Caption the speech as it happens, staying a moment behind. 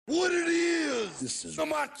what it is. This is the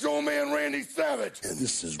Macho Man Randy Savage. And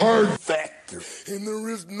this is Hard Factor. And there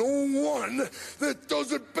is no one that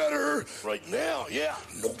does it better right now, yeah.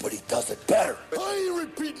 Nobody does it better. I ain't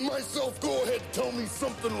repeating myself. Go ahead, tell me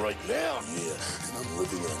something right now. Yeah, and I'm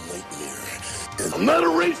living in a nightmare. And I'm not a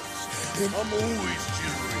racist, and I'm always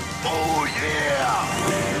cheering. Oh,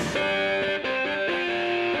 yeah!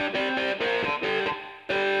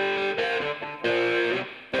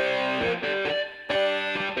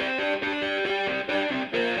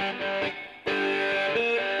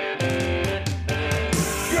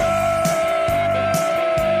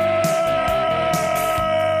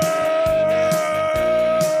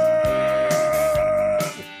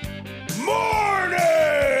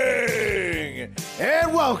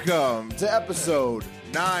 Welcome to episode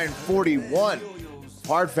 941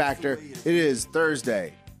 Hard Factor. It is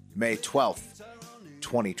Thursday, May 12th,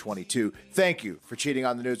 2022. Thank you for cheating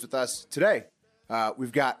on the news with us today.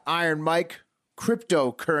 We've got Iron Mike,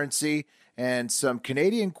 cryptocurrency, and some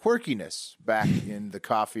Canadian quirkiness back in the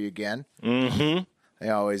coffee again. Mm-hmm. They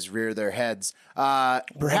always rear their heads. What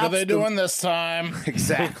are they doing this time?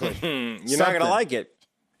 Exactly. You're not going to like it.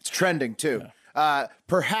 It's trending, too.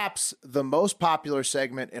 Perhaps the most popular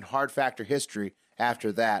segment in Hard Factor history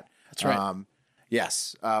after that. That's right.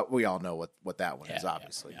 Yes, we all know what that one is,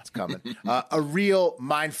 obviously. It's coming. A real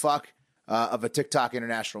mindfuck of a TikTok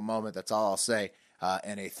international moment, that's all I'll say,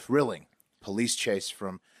 and a thrilling police chase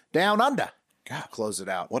from down under. God, close it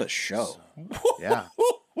out. What a show. Yeah.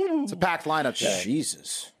 It's a packed lineup today.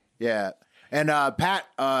 Jesus. Yeah. And Pat,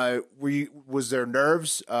 was there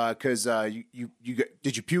nerves? Because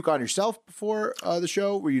did you puke on yourself before the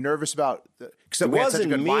show? Were you nervous about? Because we had such a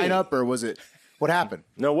good lineup, or was it? What happened?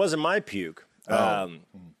 No, it wasn't my puke.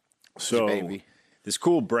 So baby. This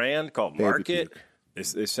cool brand called Baby Market,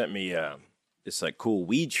 puke. they sent me this like cool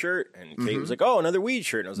weed shirt, and Kate was like, "Oh, another weed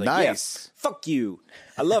shirt." And I was like, Nice. "Yeah, fuck you!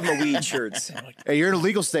 I love my weed shirts." Hey, you're in a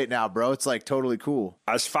legal state now, bro. It's like totally cool.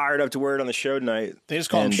 I was fired up to wear it on the show tonight. They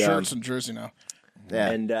just call them shirts in Jersey now.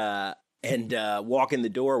 Yeah. And walk in the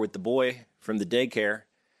door with the boy from the daycare,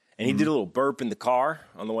 and he did a little burp in the car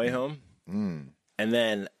on the way home, and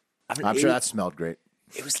then I'm sure that smelled great.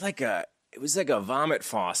 It was like a vomit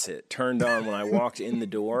faucet turned on when I walked in the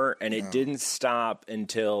door, and it didn't stop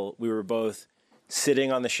until we were both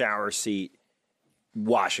sitting on the shower seat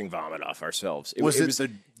washing vomit off ourselves. Was it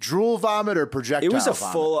the drool vomit or projectile It was a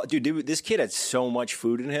vomit? full dude. This kid had so much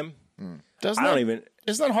food in him. Isn't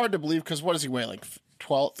that hard to believe? Because what does he weigh? Like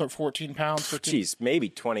 12 or 14 pounds? 15? Jeez, maybe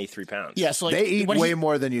 23 pounds. Yeah, so like, They eat way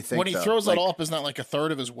more than you think. When he though. throws that all up, isn't that like a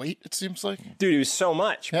third of his weight, it seems like? Dude, it was so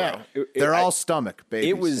much, bro. Yeah. They're all stomach babies.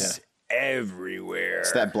 It was everywhere.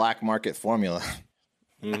 It's that black market formula.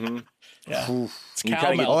 Yeah. It's You cow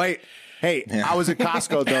gotta get- milk. Oh wait, hey, I was at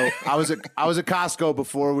Costco though. I was at Costco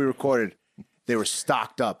before we recorded. They were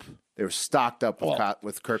stocked up. They were stocked up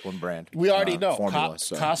with Kirkland brand. We already know formula.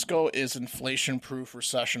 So. Costco is inflation-proof,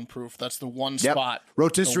 recession-proof. That's the one Yep. spot.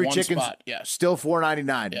 Rotisserie The one chickens spot, yeah. still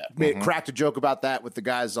 $4.99. Yeah. Cracked a joke about that with the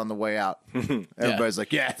guys on the way out. Everybody's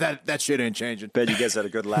like, "Yeah, that shit ain't changing." Bet you guys had a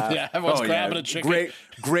good laugh. Yeah, everyone's grabbing a chicken.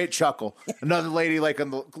 Great chuckle. Another lady like on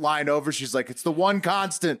the line over, she's like, "It's the one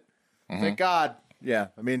constant." Thank God. Yeah,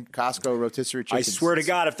 I mean Costco rotisserie chicken. I swear to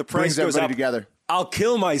God, if the price brings goes everybody up, together. I'll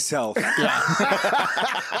kill myself.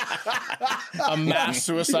 A mass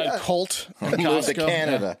suicide cult in Move to Costco.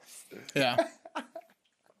 Canada. Yeah.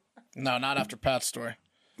 No, not after Pat's story.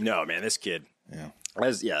 No, man, this kid. Yeah. I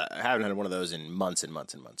haven't had one of those in months and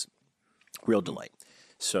months and months. Real delight.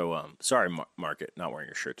 So, sorry, Market, not wearing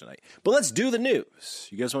your shirt tonight. But let's do the news.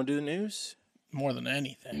 You guys want to do the news? More than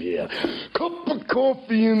anything. Yeah. Cup of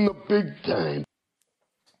coffee in the big time.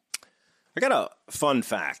 I got a fun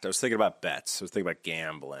fact. I was thinking about bets. I was thinking about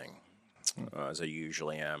gambling, as I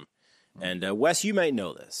usually am. And Wes, you might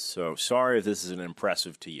know this. So sorry if this isn't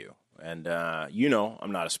impressive to you. And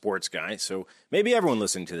I'm not a sports guy, so maybe everyone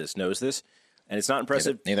listening to this knows this. And it's not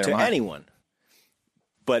impressive Neither to am I. anyone.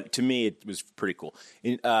 But to me, it was pretty cool.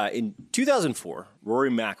 In 2004, Rory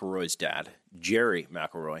McIlroy's dad, Jerry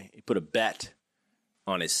McIlroy, he put a bet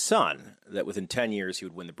on his son that within 10 years he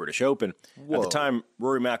would win the British Open. At the time,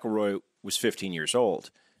 Rory McIlroy was 15 years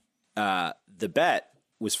old. The bet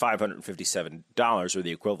was $557, or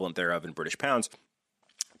the equivalent thereof in British pounds.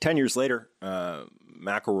 10 years later,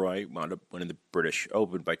 McIlroy wound up winning the British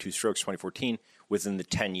Open by 2 strokes, 2014, within the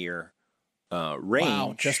 10-year range.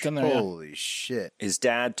 Wow, just in there. Yeah. Holy shit. His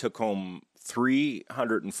dad took home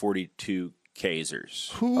 342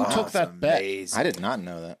 Kazers. Who took that bet? I did not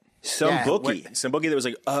know that. Some bookie that was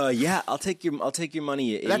like, yeah, I'll take your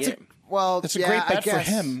money, you That's idiot. Well, It's a yeah, great I bet for guess.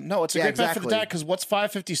 him. No, it's a Yeah, great bet for the exactly. dad because what's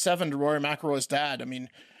 $557 to Rory McIlroy's dad? I mean,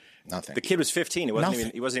 Nothing. The kid was 15. He wasn't Nothing.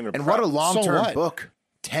 even. He wasn't even. And what a long-term what? book.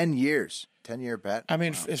 10 years. 10-year bet. I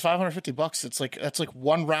mean, it's $550. It's like that's like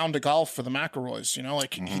one round of golf for the McElroys. You know,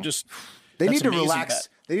 like he just. They that's need to amazing relax. bet.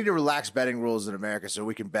 They need to relax betting rules in America so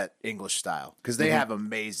we can bet English style because they have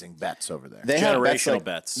amazing bets over there. They have bets, Generational like,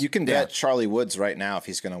 bets. You can bet Charlie Woods right now if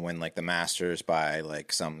he's going to win like the Masters by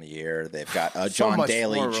like some year. They've got John much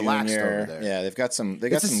Daly more relaxed Jr. over there. Yeah, they've got some. They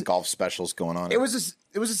got some golf specials going on. It was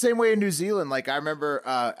the same way in New Zealand. Like I remember,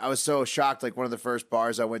 I was so shocked. Like one of the first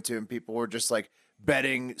bars I went to, and people were just like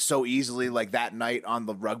betting so easily, like that night on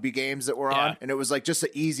the rugby games that were on, and it was like just an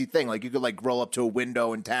easy thing. Like you could like roll up to a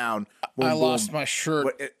window in town. Boom, I boom. lost my shirt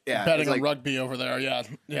betting it's on like- rugby over there. Yeah,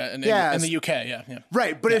 in Yes. the UK. Yeah.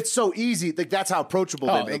 Right, but it's so easy. Like that's how approachable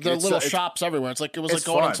Oh, they make there it. are It's little so- shops everywhere. It's like it's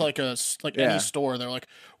going fun. into like Yeah. any store. They're like,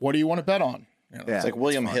 "What do you want to bet on?" You know, Yeah. It's like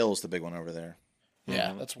William Hill's the big one over there.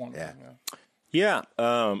 yeah, that's one. Yeah. Yeah.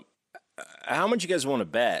 How much you guys want to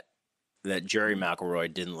bet that Jerry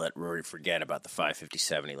McElroy didn't let Rory forget about the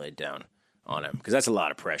 557 he laid down on him? Because that's a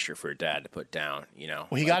lot of pressure for a dad to put down. You know.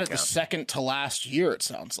 Well, he got it the second to last year. It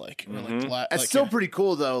sounds like. Or It's still pretty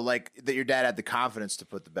cool though. Like that your dad had the confidence to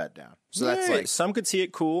put the bet down. So that's Yeah, like some could see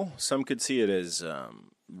it cool. Some could see it as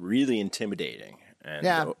really intimidating and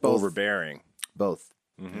both. overbearing. both.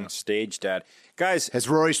 Stage dad, guys. Has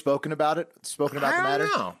Rory spoken about it? Spoken about the matter?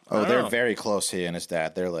 Oh, they're very close. He and his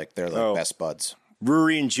dad. They're like Oh. best buds.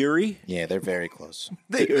 Rory and Jury, Yeah, they're very close.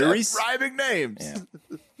 They The Uris? have rhyming names.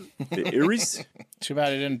 Yeah. the Iris. Too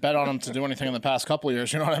bad he didn't bet on him to do anything in the past couple of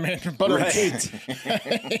years. You know what I mean? But Right.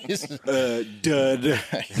 he's, Dud.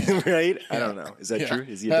 Right? I don't know. Is that yeah, true?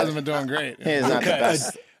 Is he he hasn't been doing great. He's not the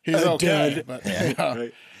best. He's okay, dud.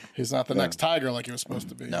 but he's not the next Tiger like he was supposed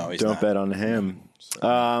to be. No, he's Don't not. bet on him.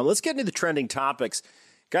 Let's get into the trending topics.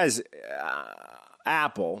 Guys,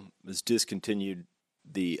 Apple has discontinued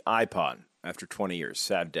the iPod after 20 years.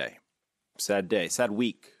 Sad day. Sad day. Sad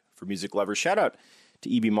week for music lovers. Shout out to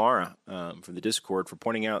E.B. Mara from the Discord for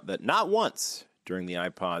pointing out that not once during the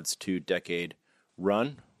iPod's 2-decade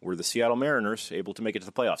run were the Seattle Mariners able to make it to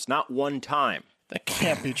the playoffs. Not one time. That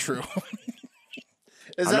can't be true.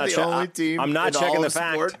 Is I'm that not the che- only team? I'm not in checking all the of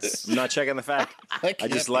fact. sports? I'm not checking the fact. I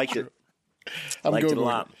can't just be liked true. it. I'm Liked it a Googling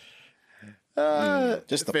lot.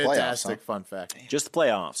 Just the playoffs. Fantastic Huh? fun fact. Just the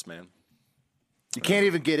playoffs, man. You can't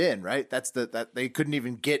even get in, right? That they couldn't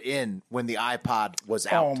even get in when the iPod was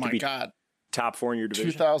out. Oh my be God! Top 4 in your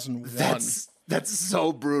division. 2001. That's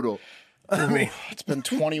so brutal. I mean, It's been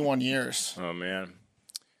 21 years. Oh man.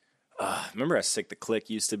 Remember how sick the click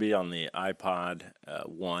used to be on the iPod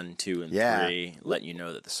 1, 2, and Yeah. 3, letting you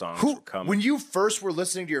know that the songs were coming. when you first were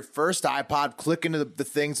listening to your first iPod, clicking to the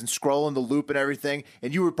things and scrolling the loop and everything,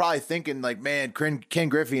 and you were probably thinking like, man, Ken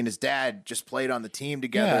Griffey and his dad just played on the team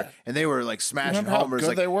together, Yeah. and they were like smashing Remember how homers good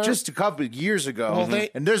like they were? just a couple of years ago. Well, they-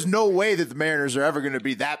 and there's no way that the Mariners are ever going to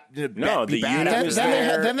be that. No, be the bad unit after was that.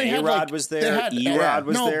 there. Then they had A-Rod like, was they there. had- E-Rod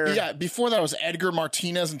was no, there. Yeah, before that was Edgar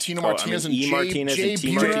Martinez and Tino Martinez E. and Martinez Jay and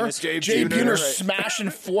T. Buhner. Martinez. Jay Jay Buhner Buhner, right. smashing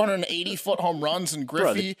 480-foot home runs and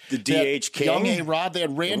Griffey. the They had DH king. Young A-Rod. They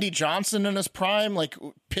had Randy Johnson in his prime, like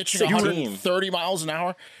pitching Sick team. 130 miles an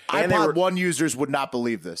hour. And they iPod were- 1 users would not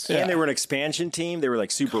believe this. And they were an expansion team. They were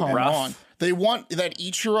like super Come rough. on. They won that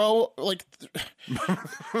Ichiro, like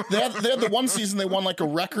they had the one season they won like a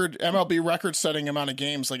MLB record setting amount of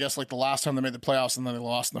games. I guess like the last time they made the playoffs and then they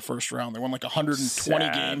lost in the first round. They won like 120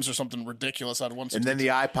 Sad. games or something ridiculous out of one And season. then the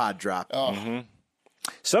iPod dropped.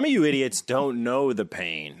 Some of you idiots don't know the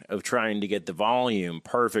pain of trying to get the volume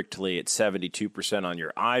perfectly at 72% on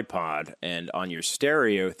your iPod and on your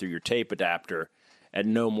stereo through your tape adapter at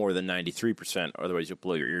no more than 93%. Otherwise, you'll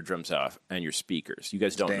blow your eardrums off and your speakers. You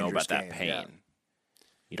guys don't know dangerous about that game, pain. yeah.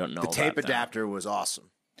 You don't know The about tape that. adapter was awesome.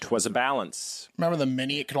 'Twas a balance. Remember the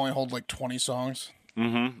Mini? It could only hold like 20 songs.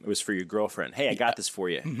 It was for your girlfriend. Hey, I got this for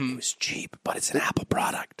you. It was cheap, but it's an Apple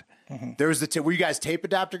product. There was were you guys tape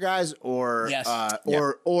adapter guys or Yes.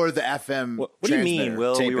 or the FM? What do you mean, transmitter?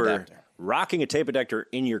 Will? Tape We were adapter. rocking a tape adapter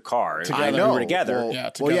in your car. I We know were together. Well, Yeah,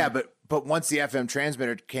 well, yeah, together. but once the FM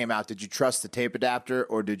transmitter came out, did you trust the tape adapter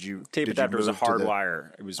or did you Tape did you adapter was a move to hard the-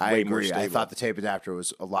 wire. It was I way agree. more stable. I thought the tape adapter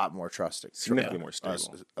was a lot more Significantly more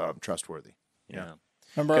stable. trustworthy. Yeah.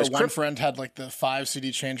 Remember Guys, one Crip- friend had like the 5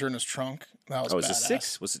 CD changer in his trunk? That was Oh, was it badass.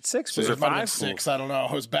 6? Was it 6? It Was it might have been 5? 6. I don't know.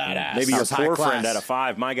 It was badass. Maybe your was high poor class. friend had a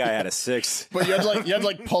 5. My guy had a 6. But you had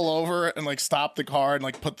like pull over and like stop the car and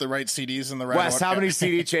like put the right CDs in the right Wes, order. how many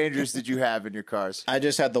CD changers did you have in your cars? I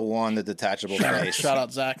just had the one, the detachable face. Shout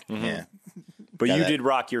out Zach. Yeah. But Yeah, you that- did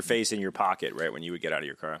rock your face in your pocket, right, when you would get out of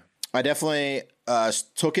your car. I definitely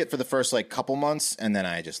took it for the first like couple months, and then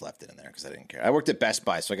I just left it in there because I didn't care. I worked at Best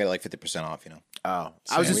Buy, so I got like 50% off. Oh,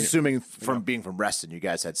 I was just assuming from being from Reston, you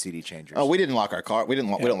guys had CD changers. Oh, we didn't lock our car. We don't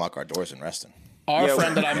lock our doors in Reston. Our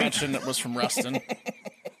friend that I mentioned that was from Reston.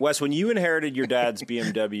 Wes, when you inherited your dad's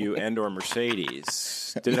BMW and or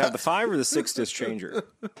Mercedes, did it have the 5 or the 6 disc changer?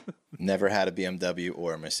 Never had a BMW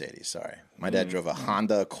or a Mercedes. Sorry, my dad drove a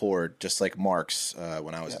Honda Accord, just like Mark's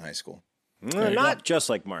when I was in high school. Not just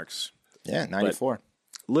like Mark's. Yeah, 94.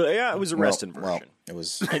 Yeah, it was a Reston version. Well, it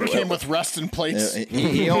was. It came with Reston plates.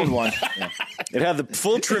 He owned one. Yeah. It had the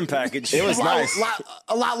full trim package. It was nice.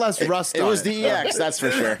 A lot less rust. It was the EX, that's for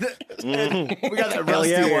sure. We got that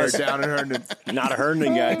rusty air down in Herndon. Not a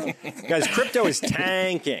Herndon guy. Guys, crypto is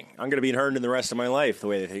tanking. I'm going to be in Herndon the rest of my life, the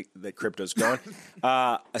way that crypto's going.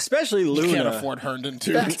 Especially Luna. You can't afford Herndon,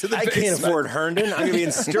 too. I can't afford Herndon. I'm going to be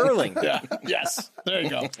in Sterling. Yeah. Yes. There you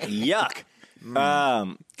go. Yuck.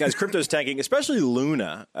 Guys, crypto's tanking, especially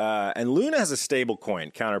Luna. And Luna has a stable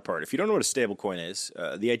coin counterpart. If you don't know what a stable coin is,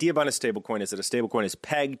 the idea behind a stable coin is that a stable coin is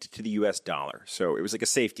pegged to the US dollar. So it was like a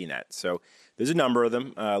safety net. So there's a number of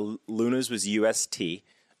them. Luna's was UST. You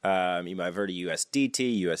might have heard of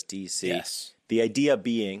USDT, USDC. Yes. The idea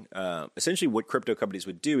being, essentially what crypto companies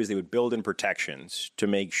would do is they would build in protections to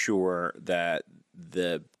make sure that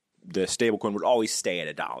the stablecoin would always stay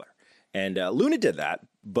at $1. And Luna did that,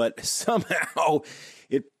 but somehow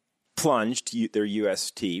it plunged their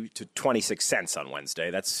UST to 26 cents on Wednesday.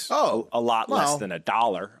 That's a lot less than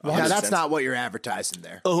 $1. Yeah, that's not what you're advertising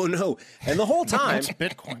there. Oh, no. And the whole time, That's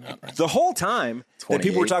Bitcoin. Right? the whole time that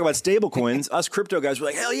people were talking about stable coins, us crypto guys were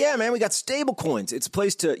like, hell yeah, man, we got stable coins. It's a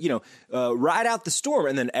place to, ride out the storm.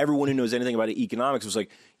 And then everyone who knows anything about economics was like,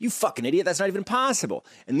 you fucking idiot, that's not even possible.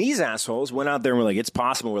 And these assholes went out there and were like, it's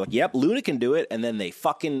possible. We're like, yep, Luna can do it. And then they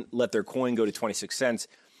fucking let their coin go to 26 cents.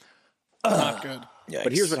 Not good. Yikes.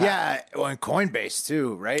 But here's what happened. Yeah, well, and Coinbase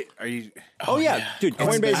too, right? Are you? Oh, yeah. Dude,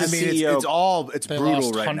 Coinbase's CEO... It's They brutal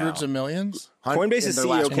lost right hundreds now. of millions. Coinbase's in their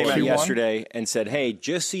last CEO came out quarter. yesterday and said, hey,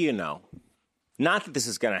 just so you know, not that this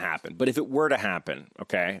is going to happen, but if it were to happen,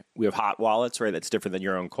 okay, we have hot wallets, right? That's different than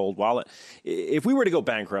your own cold wallet. If we were to go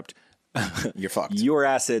bankrupt, You're fucked. your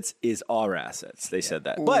assets is our assets. They said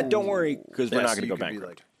that. But don't worry, because we're Yeah, not so going to you go could be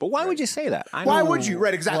bankrupt. like- But why would you say that? I Why don't- would you?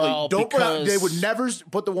 Right, exactly. Well, Don't put out, they because- would never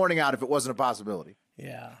put the warning out if it wasn't a possibility.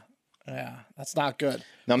 Yeah. Yeah. That's not good.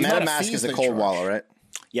 Now, The amount of MetaMask fees is a they cold charge. wallet, right?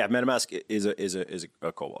 Yeah, MetaMask is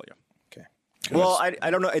a cold wallet, yeah. Okay. Well, I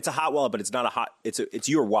don't know. It's a hot wallet, but it's not a hot. It's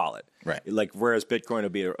your wallet, Right. Like whereas Bitcoin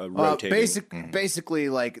would be a rotating. Basically,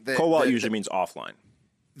 like the Cold wallet the- usually means offline.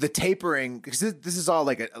 the tapering, because this is all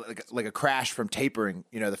like a crash from tapering.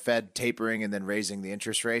 The Fed tapering and then raising the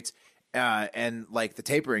interest rates, and like the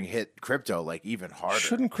tapering hit crypto like even harder.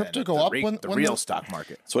 Shouldn't crypto than go the up re- when the one real the- stock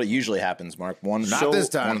market? That's what usually happens, Mark. One Not this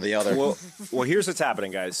time. one or the other. Well, here's what's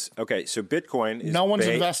happening, guys. Okay, so Bitcoin is No one's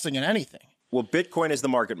investing in anything. Well, Bitcoin is the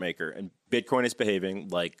market maker, and Bitcoin is behaving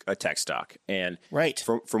like a tech stock. And Right.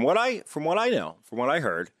 from what I know, from what I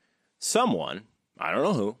heard, someone, I don't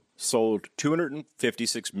know who, sold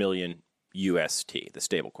 256 million UST, the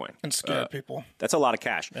stablecoin. And scare people. That's a lot of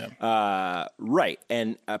cash. Right.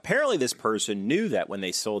 And apparently this person knew that when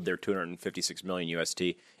they sold their 256 million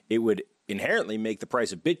UST, it would inherently make the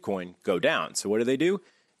price of Bitcoin go down. So what do?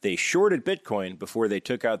 They shorted Bitcoin before they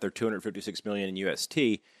took out their 256 million in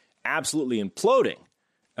UST, absolutely imploding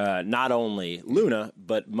not only Luna,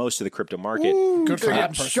 but most of the crypto market. Good for They're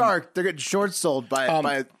that getting person. They're getting short sold by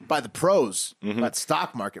the pros, by the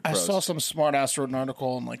stock market I pros. saw some smart ass wrote an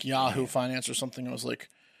article in like Yahoo Finance or something. It was like,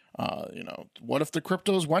 what if the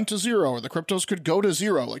cryptos went to zero or the cryptos could go to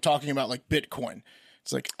zero? Like talking about like Bitcoin.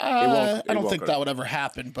 It's like, I don't think that would ever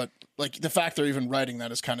happen. But like the fact they're even writing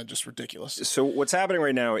that is kind of just ridiculous. So what's happening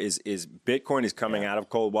right now is Bitcoin is coming out of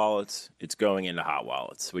cold wallets. It's going into hot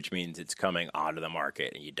wallets, which means it's coming onto the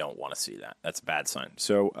market, and you don't want to see that. That's a bad sign.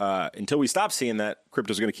 So until we stop seeing that,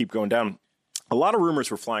 crypto's going to keep going down. A lot of rumors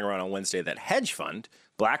were flying around on Wednesday that hedge fund,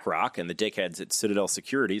 BlackRock, and the dickheads at Citadel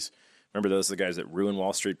Securities, remember those are the guys that ruin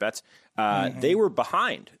Wall Street bets, they were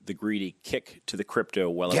behind the greedy kick to the crypto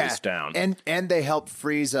while it was down. And they helped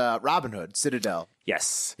freeze Robinhood, Citadel.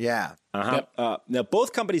 Yes. Yeah. Now,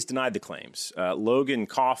 both companies denied the claims. Logan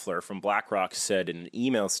Koffler from BlackRock said in an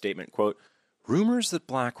email statement, quote, "Rumors that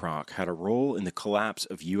BlackRock had a role in the collapse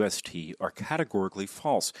of UST are categorically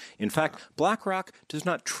false. In fact, BlackRock does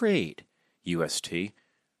not trade UST.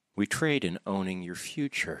 We trade in owning your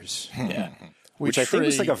futures." Yeah. Which I think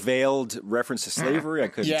was like a veiled reference to slavery. I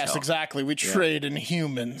couldn't Yes, tell. exactly. We trade in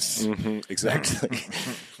humans. Exactly.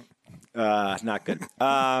 Not good.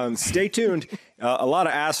 Stay tuned. A lot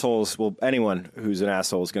of assholes. Well, anyone who's an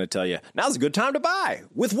asshole is going to tell you now's a good time to buy.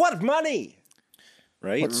 With what money?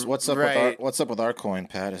 Right. What's up Right. with our coin,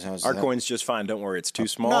 Pat? Our coin's just fine. Don't worry. It's too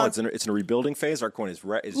small. No. It's in a rebuilding phase. Our coin is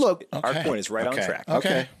right. Look, our coin is right on track.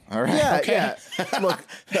 Okay. All right. Yeah, yeah. Look,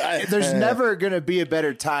 there's never going to be a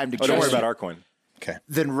better time to Oh, don't worry get about our coin. Okay.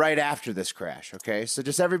 than right after this crash. Okay, so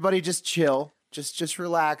just everybody just chill, just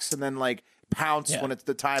relax, and then like pounce when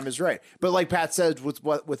the time is right. But like Pat said, with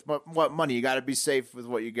what money, you got to be safe with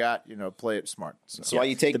what you got. You know, play it smart. So. That's why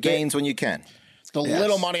you take gains when you can. The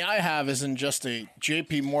little money I have is in just a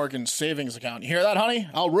JP Morgan savings account. You hear that, honey?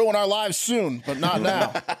 I'll ruin our lives soon, but not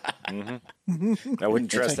now. I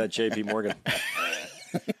wouldn't trust that JP Morgan.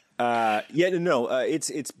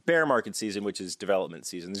 It's bear market season, which is development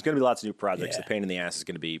season. There's going to be lots of new projects. The pain in the ass is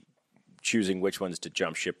going to be choosing which ones to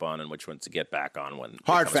jump ship on and which ones to get back on when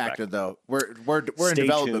Hard it comes factor back. though. We're in Stay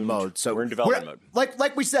development tuned. mode. So We're in development mode.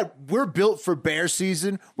 Like we said, we're built for bear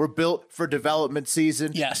season. We're built for development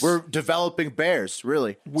season. Yes. We're developing bears.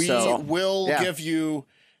 Really. We So, will yeah. give you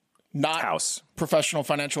not House. professional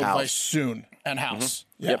financial House. advice soon and house.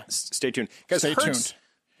 Yeah. Yep. Stay tuned. Guys, Stay tuned.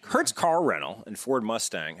 Hertz Car Rental and Ford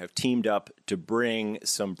Mustang have teamed up to bring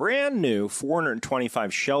some brand new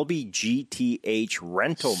 425 Shelby GTH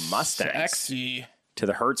rental Mustangs Sexy. to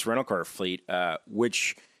the Hertz rental car fleet,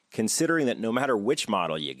 which, considering that no matter which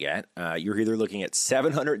model you get, you're either looking at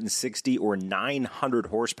 760 or 900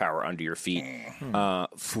 horsepower under your feet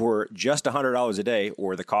for just $100 a day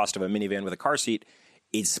or the cost of a minivan with a car seat.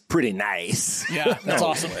 It's pretty nice. Yeah, that's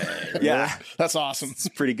awesome. Yeah. That's awesome. It's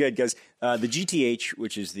pretty good, guys. The GTH,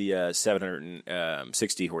 which is the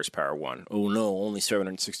 760 horsepower one. Oh, no, only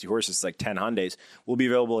 760 horses. It's like 10 Hyundais. Will be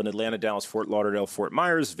available in Atlanta, Dallas, Fort Lauderdale, Fort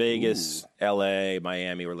Myers, Vegas, L.A.,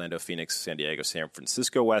 Miami, Orlando, Phoenix, San Diego, San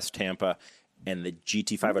Francisco, West Tampa. And the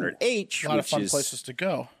GT500H, A lot of which fun is places to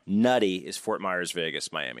go. nutty, is Fort Myers,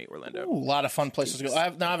 Vegas, Miami, Orlando. Ooh, a lot of fun places to go.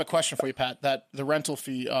 I have a question for you, Pat. That the rental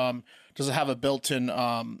fee, does it have a built-in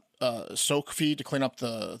soak fee to clean up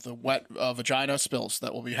the wet vagina spills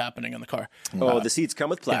that will be happening in the car? Oh, the seats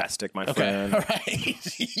come with plastic, my friend. All right.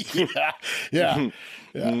 yeah.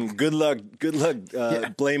 Good luck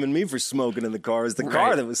blaming me for smoking in the car. It's the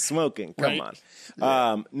car that was smoking. Come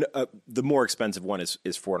on. The more expensive one is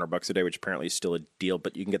 $400 a day, which apparently is still a deal,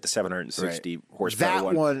 but you can get the 760 horsepower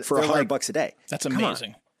That one, for they're like- $100 a day. That's Come on.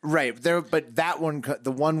 amazing. Right there, but that one,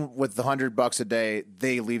 the one with the $100 a day,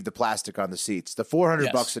 they leave the plastic on the seats. The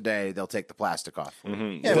 $400 a day, they'll take the plastic off.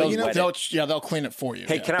 Yeah, but you know, They'll clean it for you.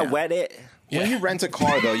 Hey, can I wet it? when you rent a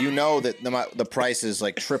car, though, you know that the price is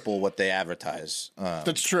like triple what they advertise.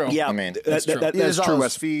 That's true. Yeah, I mean, that's true. There's That's all true. those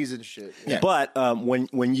Wes. fees and shit. Yeah. But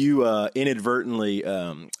when you inadvertently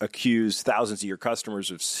accuse thousands of your customers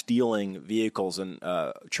of stealing vehicles and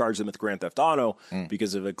charge them with Grand Theft Auto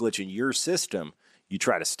because of a glitch in your system, you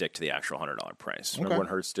try to stick to the actual $100 price. Remember when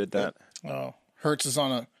Hertz did that? Oh, Hertz is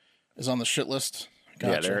on the shit list.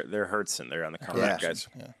 Gotcha. Yeah, they're Hertz and they're on the correct guys.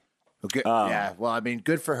 Okay. yeah. Well, I mean,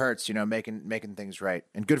 good for Hertz, making things right,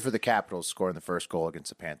 and good for the Capitals scoring the first goal against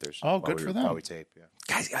the Panthers. Oh, good for them. While we tape, yeah.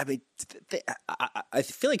 Guys, I mean, I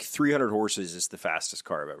feel like 300 horses is the fastest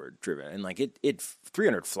car I've ever driven, and like it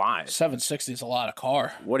 300 flies. 760 is a lot of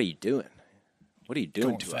car. What are you doing? What are you doing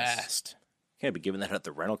Going to us? fast. Can't be giving that at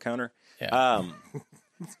the rental counter. Yeah.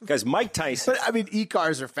 Guys, Mike Tyson. But I mean,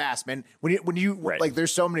 e-cars are fast, man. When you Right. like,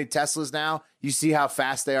 there's so many Teslas now. You see how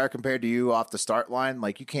fast they are compared to you off the start line.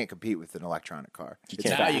 Like, you can't compete with an electronic car. It's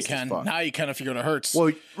Now fast you as can. fuck. Now you can if you go to Hertz.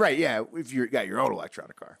 Well, right, yeah. If you got your own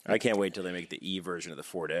electronic car, I can't wait till they make the E version of the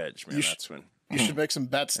Ford Edge, man. That's when. You should make some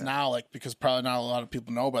bets now, like, because probably not a lot of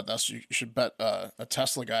people know about this. You should bet a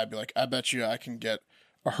Tesla guy. Be like, I bet you I can get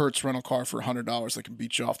a Hertz rental car for $100 that can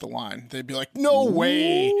beat you off the line. They'd be like, no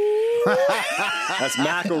way. That's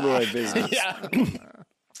McElroy business. Yeah.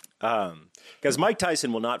 Because Mike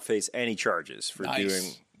Tyson will not face any charges for Nice.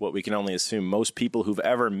 doing what we can only assume most people who've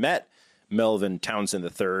ever met Melvin Townsend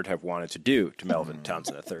III have wanted to do to Melvin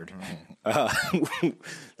Townsend III.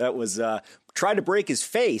 That was tried to break his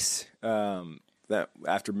face. That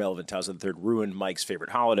after Melvin Townsend III ruined Mike's favorite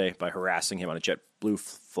holiday by harassing him on a JetBlue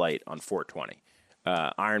flight on 420.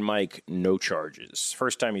 Iron Mike, no charges.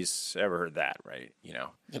 First time he's ever heard that, right?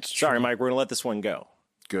 That's Sorry, true. Mike, we're gonna let this one go.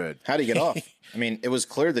 good. How'd he get off? I mean, it was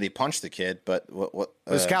clear that he punched the kid, but what?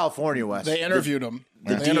 It was California, West. They interviewed him.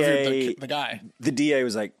 They DA interviewed the guy. The DA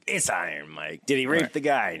was like, "It's Iron Mike. Did he rape the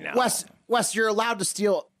guy? No." Wes, you're allowed to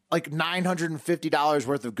steal like $950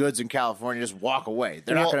 worth of goods in California. Just walk away.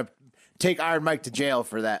 They're not Well- going to take Iron Mike to jail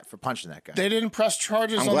for punching that guy. They didn't press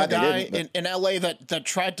charges on the guy in L.A. that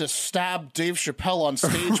tried to stab Dave Chappelle on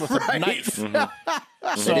stage with a knife.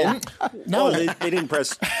 So, no, they didn't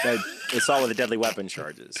press assault with a deadly weapon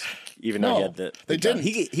charges. Even though he had they didn't.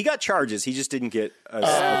 He got charges. He just didn't get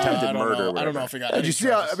attempted murder. I don't know if he got. Did you see?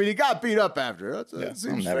 He got beat up after. That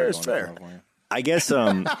seems fair. I guess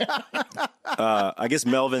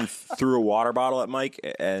Melvin threw a water bottle at Mike,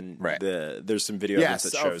 and there's some video that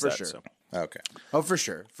shows that. Sure. So. Okay. Oh, for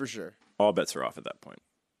sure. All bets are off at that point.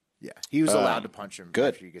 Yeah, he was allowed to punch him.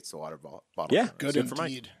 Good. After he gets the water bottle. Yeah, good for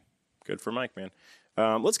Mike. Good for Mike, man.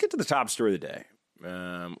 Let's get to the top story of the day,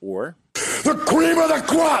 or the cream of the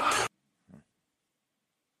crop.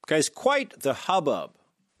 Guys, quite the hubbub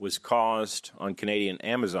was caused on Canadian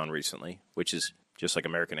Amazon recently, which is just like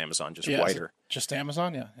American Amazon, just whiter. Just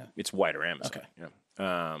Amazon, yeah. It's whiter Amazon. Okay.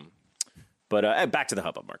 Yeah. But back to the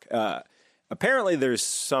hubbub, Mark. Apparently, there's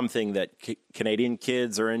something that Canadian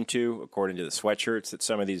kids are into, according to the sweatshirts that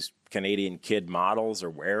some of these Canadian kid models are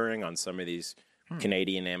wearing on some of these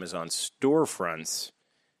Canadian Amazon storefronts.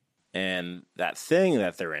 And that thing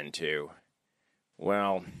that they're into,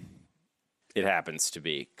 well, it happens to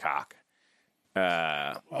be cock.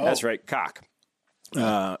 That's right, cock.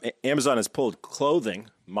 Amazon has pulled clothing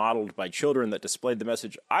modeled by children that displayed the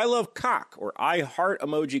message, I love cock, or I heart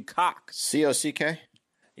emoji cock. COCK?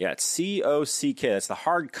 Yeah, it's COCK. That's the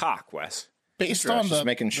hard cock, Wes. Based on just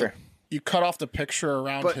making sure. You cut off the picture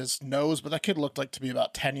around his nose, but that kid looked like to be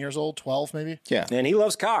about 10 years old, 12 maybe. Yeah. And he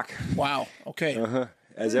loves cock. Wow. Okay.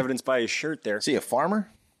 As evidenced by his shirt there. Is he a farmer?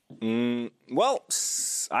 Well,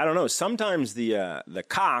 I don't know. Sometimes the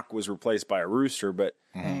cock was replaced by a rooster, but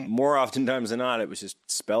more oftentimes than not, it was just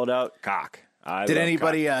spelled out cock. Did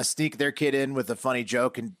anybody sneak their kid in with a funny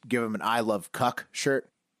joke and give him an I love cuck shirt?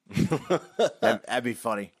 That'd be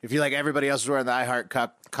funny. If you like everybody else is wearing the I heart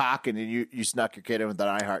cock and then you snuck your kid in with that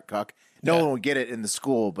I heart cuck. No one would get it in the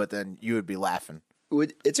school, but then you would be laughing.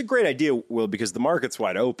 It's a great idea, Will, because the market's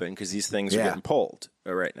wide open because these things are getting pulled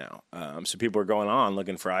right now. So people are going on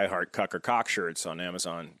looking for I heart cuck or cock shirts on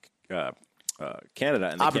Amazon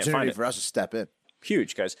Canada, and they opportunity can't find it. for us to step in.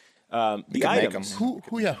 Huge, guys. The items. Who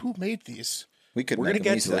made these? We're going to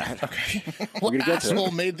get to that. Okay. What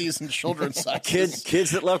asshole made these in children's sizes?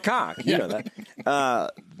 Kids that love cock. You know that.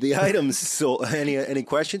 The items sold. Any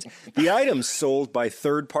questions? The items sold by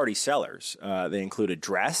third-party sellers. They include a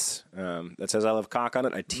dress that says "I love cock" on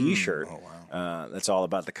it, a T-shirt that's all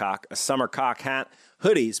about the cock, a summer cock hat,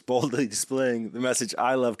 hoodies boldly displaying the message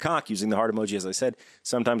 "I love cock" using the heart emoji, as I said.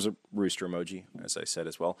 Sometimes a rooster emoji, as I said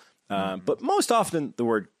as well. But most often the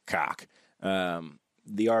word cock.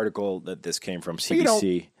 The article that this came from,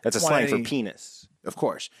 CBC, that's a slang for penis. Of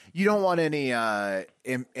course. You don't want any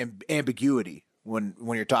ambiguity when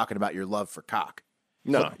you're talking about your love for cock.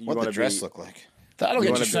 No. What the dress look like? That'll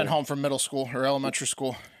get you sent home from middle school or elementary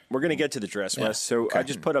school. We're going to get to the dress, Wes. So I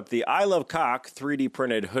just put up the I Love Cock 3D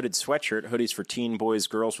printed hooded sweatshirt. Hoodies for teen boys,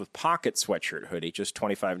 girls with pocket sweatshirt hoodie, just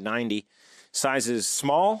 $25.90. Sizes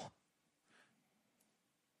small.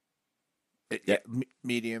 Yeah,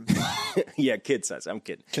 medium. Yeah, kid size. I'm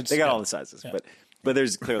kidding. They got all the sizes, but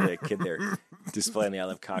there's clearly a kid there displaying the I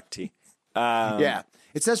Love Cock tee. Yeah,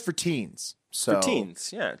 it says for teens. So for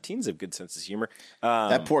teens, yeah, teens have good sense of humor.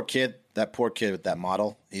 That poor kid with that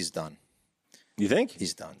model, he's done. You think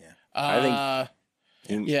he's done? Yeah, I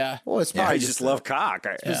think. Yeah. Well, it's probably I just love cock.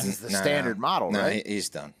 This is the standard model, right? He's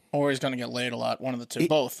done. Or he's going to get laid a lot. One of the two.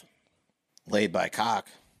 Both. Laid by cock.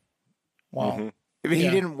 Wow. Mm-hmm. I mean,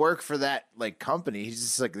 he didn't work for that Company. He's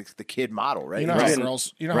just like the kid model, right? You know how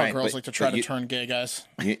girls, like to try to turn gay guys.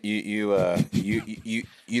 You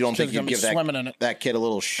don't think you'd give that kid a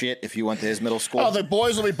little shit if you went to his middle school? Oh, the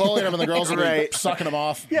boys will be bullying him and the girls will be sucking him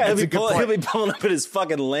off. Yeah, he'll be pulling up in his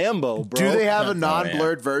fucking Lambo, bro. Do they have a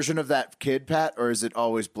non-blurred version of that kid, Pat, or is it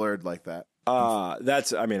always blurred like that? I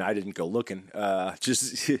didn't go looking.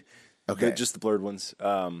 Just the blurred ones.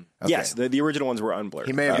 Yes, the original ones were unblurred.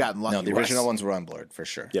 He may have gotten lucky. No, the original ones were unblurred for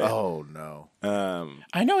sure. Yeah. Oh no.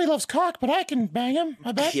 I know he loves cock, but I can bang him.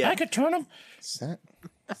 I bet I could turn him. Is that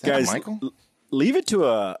guys, Michael? Leave it to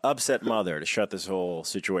a upset mother to shut this whole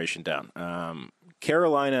situation down.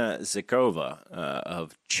 Carolina Zykova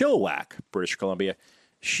of Chilliwack, British Columbia,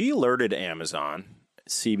 she alerted Amazon,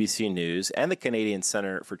 CBC News, and the Canadian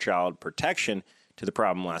Centre for Child Protection to the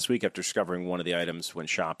problem last week after discovering one of the items when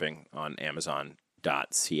shopping on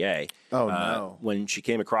Amazon.ca. Oh, no. When she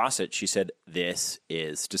came across it, she said, "This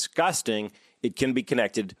is disgusting. It can be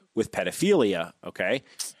connected with pedophilia." Okay.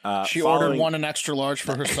 She ordered one an extra large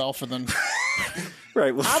for herself and then.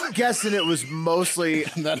 Right. Well, I'm guessing it was mostly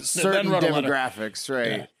certain demographics,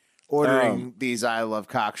 right? Yeah. ordering these I Love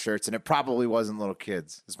Cock shirts, and it probably wasn't little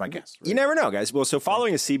kids. Is my guess. Right? You never know, guys. Well, so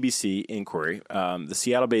following a CBC inquiry, the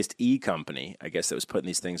Seattle-based E Company, I guess that was putting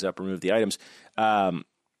these things up, removed the items.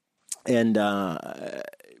 And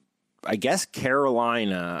I guess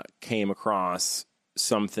Carolina came across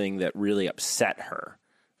something that really upset her.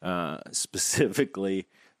 Specifically,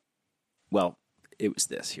 well, it was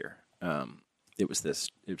this here. It was this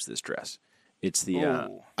dress. It's the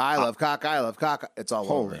I love cock. I love cock. It's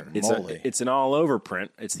all over. It's an all over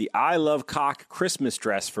print. It's the I Love Cock Christmas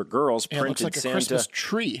dress for girls. Yeah, printed it looks like Santa a Christmas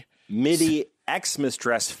tree. Midi Xmas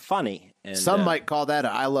dress funny. And some might call that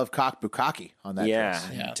a I Love Cock Bukkake on that dress.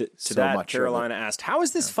 Yeah. To So that, much Carolina asked, "How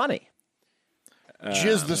is this funny?"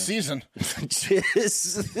 Jizz the season.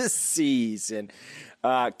 Just this season.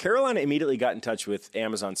 Carolina immediately got in touch with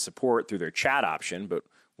Amazon support through their chat option, but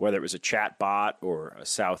whether it was a chat bot or a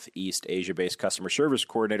Southeast Asia-based customer service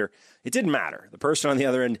coordinator, it didn't matter. The person on the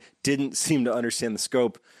other end didn't seem to understand the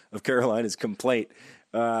scope of Carolina's complaint.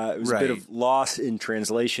 It was a bit of loss in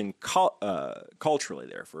translation culturally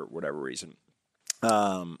there for whatever reason.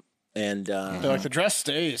 They're like, the dress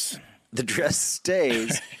stays. The dress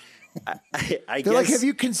stays. I They're guess. like, have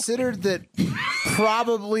you considered that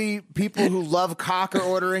probably people who love cock are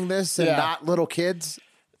ordering this and not little kids,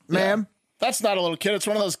 ma'am? That's not a little kid. It's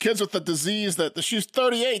one of those kids with the disease that she's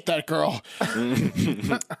 38, that girl.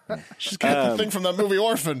 She's got the thing from that movie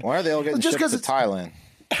Orphan. Why are they all getting Just shipped to 'cause Thailand?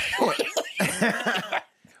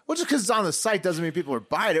 Well, just because it's on the site doesn't mean people are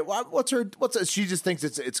buying it. She just thinks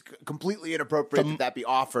it's completely inappropriate that be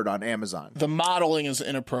offered on Amazon. The modeling is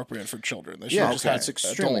inappropriate for children. They should Yeah, just okay. have It's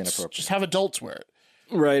extremely adults. inappropriate. Just have adults wear it.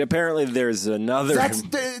 Right. Apparently, there's another.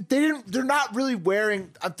 They're not really wearing.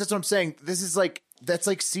 That's what I'm saying. This is like that's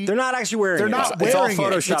like see. They're not actually wearing They're it. not It's all wearing it.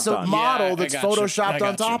 photoshopped It's a on. model Yeah, I that's got you. photoshopped I got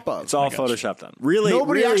on top you. of. It's all photoshopped on. Really,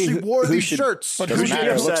 Nobody really, actually wore who these should- shirts. But Doesn't who should matter.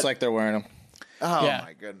 It upset- looks like they're wearing them. Oh Yeah.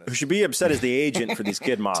 my goodness. Who should be upset is the agent for these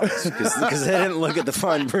kid models because they didn't look at the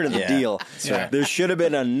fine print of the Yeah. deal. right. There should have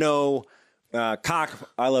been a no cock.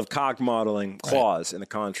 I love cock modeling clause in the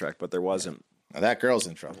contract, but there wasn't. Now, that girl's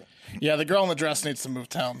in trouble. Yeah, the girl in the dress needs to move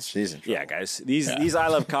towns. She's in trouble. Yeah, guys, these I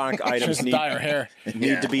love cock She items doesn't dye her hair.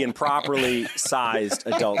 need to be in properly sized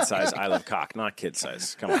adult size I love cock, not kid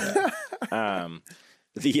size. Come on.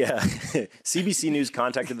 The CBC News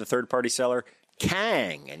contacted the third party seller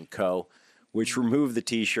Kang & Co., which removed the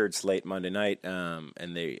T-shirts late Monday night,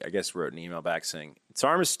 and they, I guess, wrote an email back saying, "It's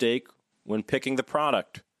our mistake when picking the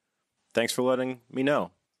product. Thanks for letting me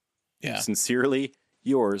know. Yeah. Sincerely,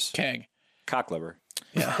 yours, Kang. Cocklover."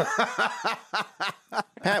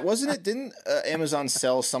 Pat, wasn't it? Didn't Amazon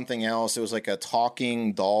sell something else? It was like a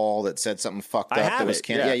talking doll that said something fucked up. I have that was it,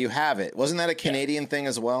 yeah, yeah. you have it. Wasn't that a Canadian thing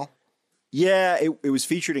as well? Yeah, it was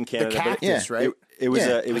featured in Canada. but cactus, right? It was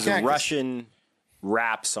Yeah, a the cactus. Russian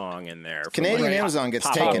rap song in there. from, Canadian like, Amazon gets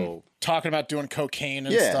Pop- taken. Talking about doing cocaine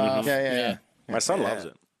and Yeah. stuff. Yeah. My son loves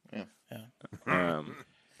it.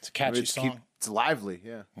 It's a catchy song. It's lively.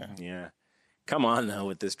 Yeah. Yeah. Come on, though,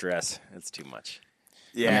 with this dress. It's too much.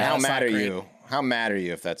 I mean, how mad are you? How mad are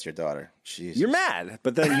you if that's your daughter? Jeez. You're mad,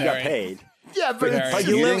 but then you got Right. paid. Yeah, but Very- it's,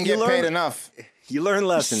 you you didn't learn- get you paid learn- enough. You learn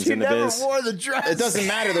lessons she in the never biz. wore the dress. It doesn't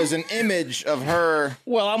matter. There's an image of her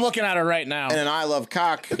Well, I'm looking at her right now. and an I love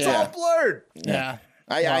cock. It's all blurred. Yeah.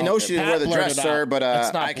 I Well, know she didn't Pat wear the blurred dress, it sir, out. but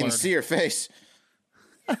It's not I can blurred. see her face.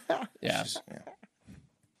 Yeah.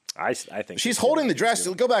 I think She's holding the dress.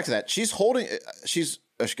 Go back to that. She's holding. She's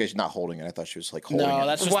not holding it. I thought she was like holding it. No,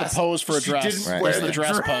 that's just the pose for a She dress. didn't That's wear the the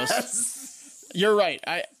dress dress. pose. You're right.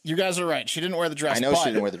 You guys are right. She didn't wear the dress. I know but she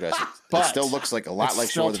didn't wear the dress. but It still looks like a lot it's like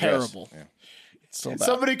she still wore the terrible. dress. Yeah. It's still bad.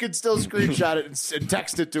 Somebody could still screenshot it and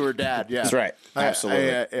text it to her dad. Yeah, That's right.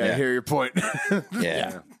 Absolutely. I hear your point.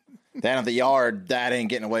 Yeah. Down at the yard, Dad ain't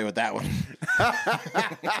getting away with that one.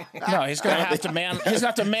 No, he's gonna have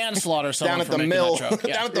to manslaughter someone Down at for the making mill. that joke.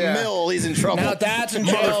 Yeah. Down at the mill, he's in trouble. Now Dad's in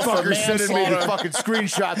jail for Motherfucker sending me the manslaughter. fucking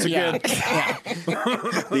screenshots Yeah.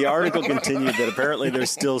 again. The article continued that apparently there's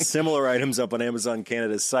still similar items up on Amazon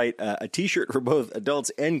Canada's site. A T-shirt for both adults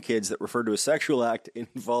and kids that refer to a sexual act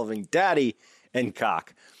involving daddy and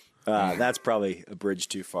cock. That's probably a bridge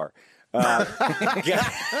too far. Yeah,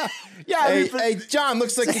 I mean, Hey, John,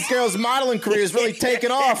 looks like your girl's modeling career is really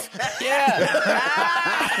taking off.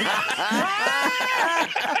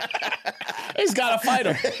 He's got to fight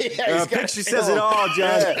him. Picture says it all,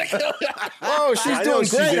 John. Oh, she's I know doing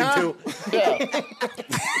she's great, into. huh?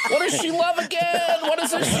 What does she love again? What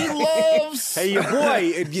is it she loves? Hey, your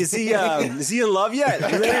boy, is he in love yet?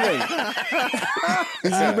 Is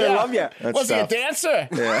he in love yet? Was he a dancer?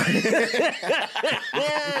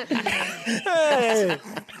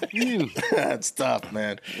 That's tough,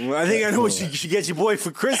 man. Well, I think I know what you should get your boy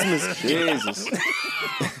for Christmas. Jesus.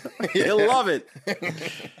 He'll love it.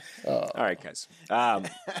 All right, guys.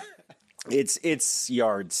 It's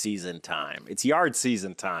yard season time. It's yard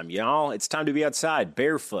season time, y'all. It's time to be outside,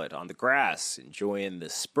 barefoot, on the grass, enjoying the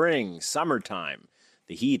spring, summertime,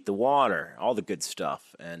 the heat, the water, all the good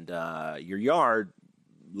stuff. And your yard,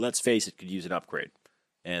 let's face it, could use an upgrade.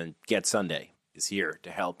 And Get Sunday is here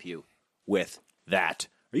to help you with that.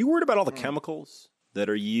 Are you worried about all the chemicals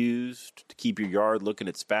that are used to keep your yard looking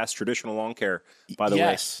its best? Traditional lawn care, by the way.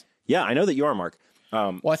 Yes. Yeah, I know that you are, Mark.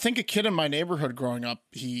 Well, I think a kid in my neighborhood growing up,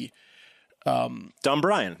 Dumb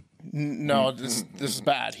Brian. No, this is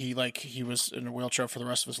bad. He was in a wheelchair for the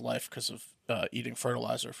rest of his life because of eating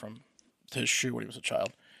fertilizer from his shoe when he was a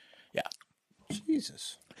child. Yeah.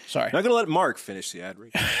 Jesus. Sorry. I'm not going to let Mark finish the ad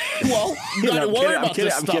read. Well, you got to worry about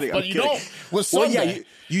this stuff, but you don't with Sunday. Well, yeah,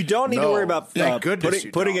 you don't need to worry about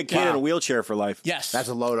putting a kid in a wheelchair for life. Yes. That's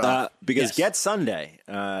a load off. Because Get Sunday,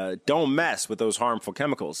 don't mess with those harmful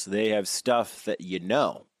chemicals. They have stuff that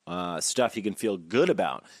stuff you can feel good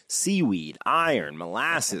about. Seaweed, iron,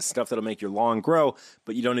 molasses, stuff that'll make your lawn grow,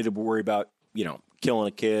 but you don't need to worry about, killing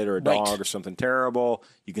a kid or a dog or something terrible.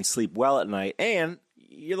 You can sleep well at night, and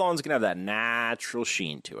your lawn's going to have that natural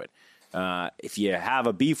sheen to it. If you have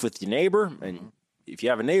a beef with your neighbor, and if you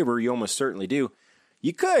have a neighbor, you almost certainly do,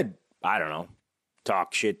 you could, I don't know,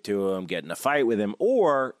 talk shit to him, get in a fight with him,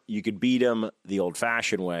 or you could beat him the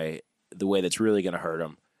old-fashioned way, the way that's really going to hurt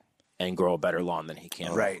him, and grow a better lawn than he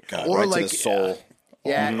can. Right. God, Or right like to the soul.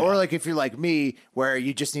 Yeah, or like if you're like me, where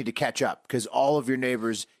you just need to catch up because all of your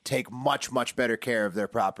neighbors take much, much better care of their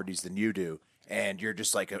properties than you do. And you're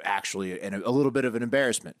just like actually a little bit of an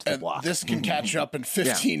embarrassment to the block. This can catch up in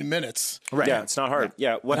 15 minutes. Right. Yeah, it's not hard.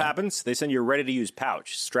 Yeah, what happens? They send you a ready-to-use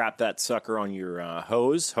pouch. Strap that sucker on your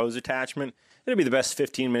hose attachment. It'll be the best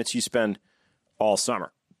 15 minutes you spend all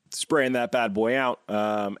summer. Spraying that bad boy out.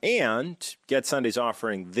 And Get Sunday's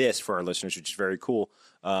offering this for our listeners, which is very cool.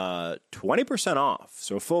 20% off.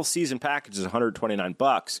 So a full season package is $129,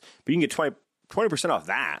 but you can get 20% off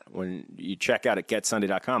that when you check out at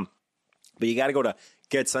getsunday.com. But you got to go to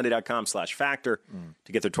getsunday.com/factor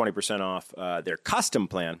to get their 20% off their custom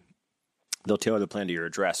plan. They'll tailor the plan to your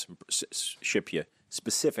address and ship you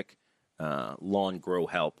specific lawn grow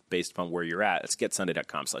help based upon where you're at. It's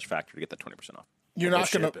getsunday.com/factor to get that 20% off. You're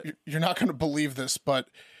not gonna believe this, but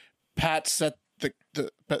Pat set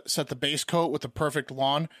the base coat with the perfect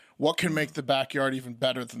lawn. What can make the backyard even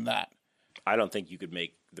better than that? I don't think you could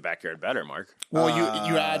make the backyard better, Mark. Well,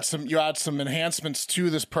 you add some enhancements to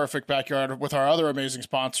this perfect backyard with our other amazing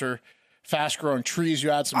sponsor, Fast Growing Trees.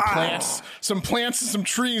 You add some plants and some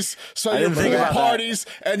trees, so your pool parties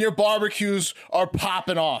and your barbecues are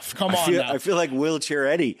popping off. Come on now. I feel like Wheelchair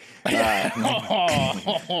Eddie. I'm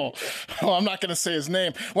not going to say his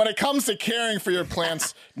name. When it comes to caring for your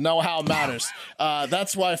plants, know-how matters.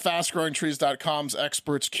 That's why FastGrowingTrees.com's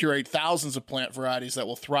experts curate thousands of plant varieties that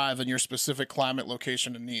will thrive in your specific climate,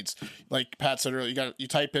 location, and needs. Like Pat said earlier, you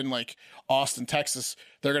type in like Austin, Texas.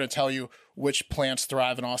 They're going to tell you which plants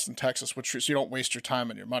thrive in Austin, Texas, so you don't waste your time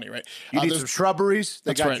and your money, right? You need some shrubberies.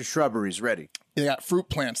 They got right. your shrubberies ready. They got fruit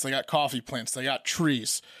plants. They got coffee plants. They got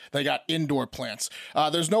trees. They got indoor plants.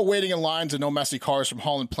 There's no waiting in lines and no messy cars from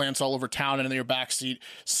hauling plants all over town and in your backseat,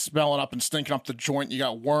 smelling up and stinking up the joint. You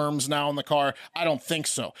got worms now in the car. I don't think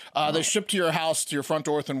so. They ship to your house, to your front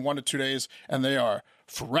door within 1 to 2 days, and they are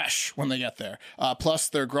fresh when they get there. Plus,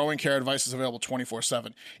 their growing care advice is available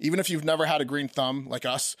 24/7. Even if you've never had a green thumb like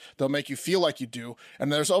us, they'll make you feel like you do.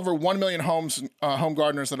 And there's over 1 million home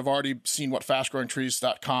gardeners that have already seen what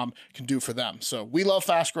FastGrowingTrees.com can do for them. So we love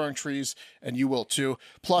Fast Growing Trees, and you will too.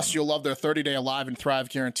 Plus, you'll love their 30-day Alive and Thrive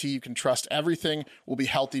guarantee. You can trust everything will be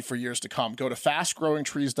healthy for years to come. Go to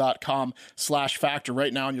FastGrowingTrees.com/factor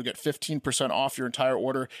right now, and you'll get 15% off your entire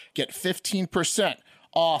order. Get 15%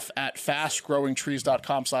 off at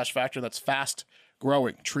FastGrowingTrees.com/factor. That's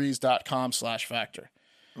FastGrowingTrees.com/factor.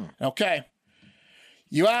 Okay.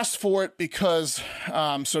 You asked for it because,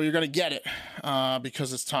 so you're going to get it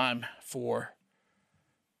because it's time for...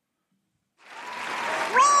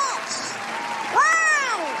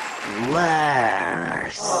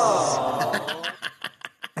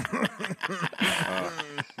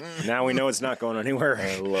 Now we know it's not going anywhere.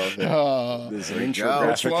 I love it. This is an intro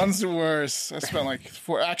Which graphic. one's worse? I spent like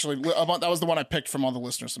four. Actually, that was the one I picked from all the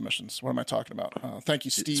listener submissions. What am I talking about? Thank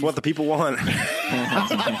you, Steve. It's what the people want.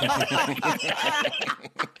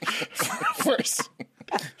 First,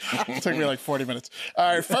 It took me like 40 minutes.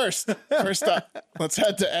 All right, first up, let's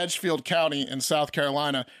head to Edgefield County in South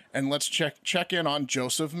Carolina, and let's check in on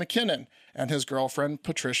Joseph McKinnon and his girlfriend,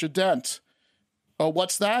 Patricia Dent. Oh,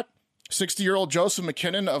 what's that? 60-year-old Joseph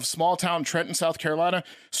McKinnon of small-town Trenton, South Carolina,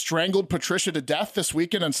 strangled Patricia to death this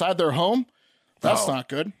weekend inside their home? That's not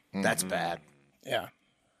good. That's bad. Yeah.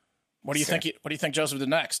 What do you think? What do you think Joseph did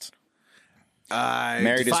next?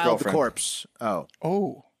 Married his Defiled the girlfriend. corpse.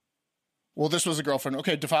 Oh. Well, this was a girlfriend.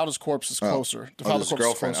 Okay, defiled his corpse is closer. Defiled His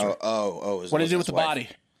girlfriend. What What did he do with the body?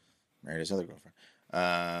 Married his other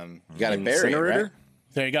girlfriend. You got to bury it, right?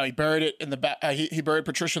 There you go. He buried it in the back. He buried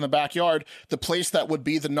Patricia in the backyard, the place that would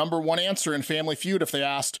be the number one answer in Family Feud if they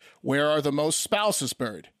asked, where are the most spouses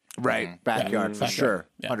buried? Right. Backyard, for sure.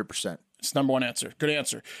 Yeah. 100%. It's number one answer. Good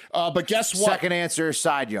answer. But guess what? Second answer,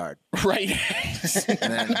 side yard. Right.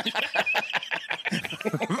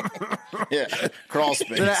 Yeah, crawl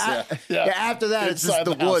space. Yeah, after that, it's just Inside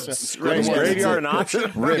the the house, woods. yeah. Right? Woods. Graveyard an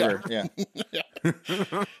option? River. Yeah.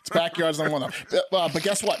 It's backyard's number one, though. But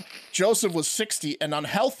guess what? Joseph was 60 and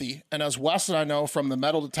unhealthy, and as Wes and I know from the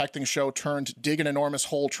metal detecting show turned dig an enormous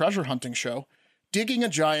hole treasure hunting show, digging a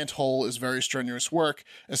giant hole is very strenuous work,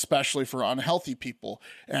 especially for unhealthy people.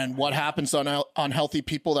 And what happens to unhealthy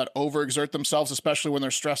people that overexert themselves, especially when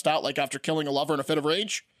they're stressed out, like after killing a lover in a fit of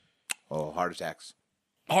rage? Oh, heart attacks.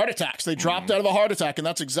 Heart attacks. They dropped out of a heart attack, and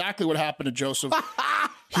that's exactly what happened to Joseph.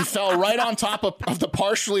 He fell right on top of the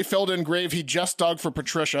partially filled-in grave he just dug for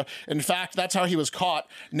Patricia. In fact, that's how he was caught.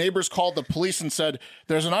 Neighbors called the police and said,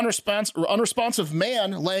 there's an unresponsive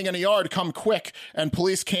man laying in a yard. Come quick. And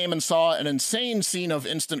police came and saw an insane scene of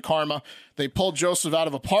instant karma. They pulled Joseph out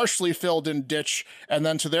of a partially filled-in ditch and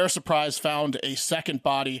then, to their surprise, found a second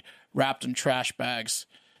body wrapped in trash bags.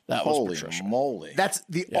 That was Holy Patricia. moly. That's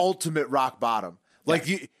the ultimate rock bottom. Like,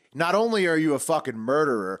 you, not only are you a fucking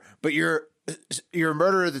murderer, but you're a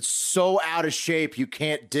murderer that's so out of shape you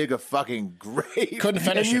can't dig a fucking grave. Couldn't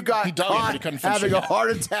finish and you it. got He dug it, but caught he couldn't finish having it. a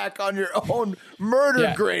heart attack on your own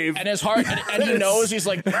murder grave. And his heart, and he knows he's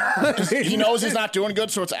like, he knows he's not doing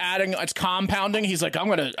good, so it's compounding. He's like, I'm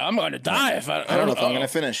gonna die if I don't know if I'm going to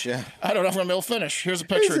finish, yeah. I don't know if I'm gonna finish. Here's a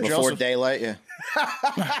picture of Before Joseph. daylight, yeah.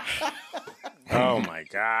 Oh my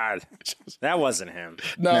God, that wasn't him.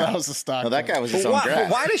 No, that was the stock. No, that guy was his own Why, graph.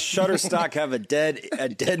 why does Shutterstock have a dead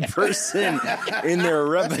person in their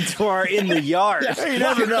repertoire in the yard? You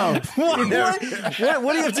never know. What do you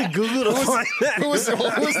have to Google to find that? Who was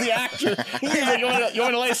the actor? He's like, you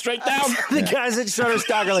want to lay straight down? The guys at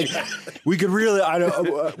Shutterstock are like, we could really,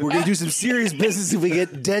 we're gonna do some serious business if we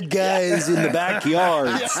get dead guys in the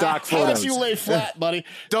backyard. Stock Why don't photos. you lay flat, buddy?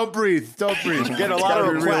 Don't breathe. Don't breathe. Get a lot of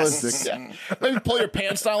requests. realistic. Maybe pull your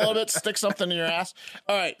pants down a little bit, stick something in your ass.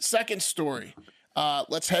 All right, second story.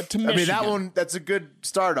 Let's head to Michigan. I mean, that's a good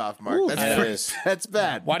start off, Mark. That's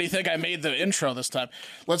bad. Why do you think I made the intro this time?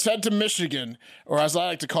 Let's head to Michigan, or as I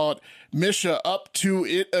like to call it, Misha up to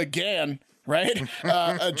it again, right?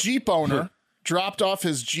 A Jeep owner dropped off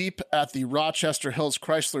his Jeep at the Rochester Hills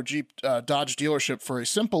Chrysler Jeep Dodge dealership for a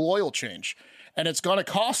simple oil change, and it's going to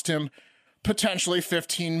cost him potentially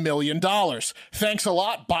 $15 million. Thanks a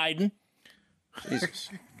lot, Biden. Jesus.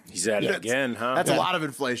 He's at it again, huh? That's a lot of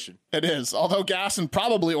inflation. It is. Although gas and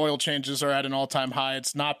probably oil changes are at an all-time high,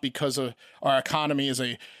 it's not because of our economy is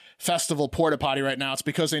a festival porta potty right now. It's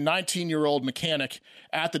because a 19-year-old mechanic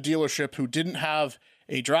at the dealership who didn't have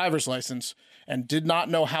a driver's license and did not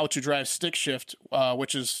know how to drive stick shift,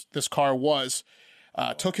 which is this car was,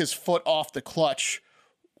 took his foot off the clutch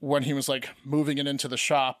when he was like moving it into the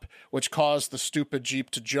shop, which caused the stupid Jeep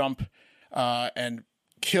to jump and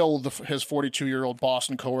kill his 42-year-old boss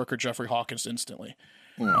and coworker Jeffrey Hawkins instantly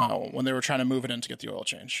when they were trying to move it in to get the oil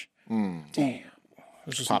change. Damn.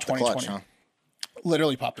 This was Pop in the 2020. clutch, huh?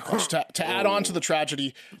 Literally popped the clutch. To add on to the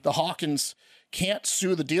tragedy, the Hawkins can't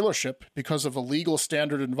sue the dealership because of a legal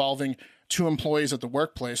standard involving two employees at the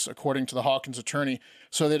workplace, according to the Hawkins attorney.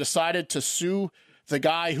 So they decided to sue the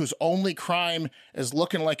guy whose only crime is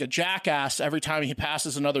looking like a jackass every time he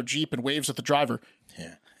passes another Jeep and waves at the driver.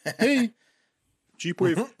 Yeah. Hey, Jeep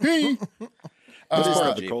wave. hey. What is Part of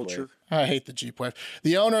the the Jeep culture. wave? I hate the Jeep wave.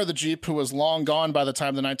 The owner of the Jeep, who was long gone by the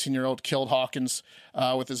time the 19-year-old killed Hawkins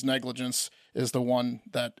with his negligence, is the one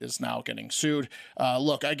that is now getting sued.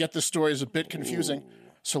 Look, I get this story is a bit confusing,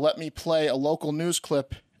 so let me play a local news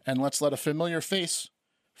clip and let's let a familiar face,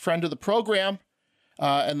 friend of the program,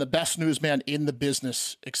 and the best newsman in the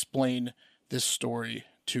business explain this story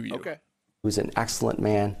to you. Okay. He was an excellent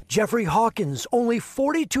man. Jeffrey Hawkins, only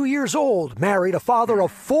 42 years old, married, a father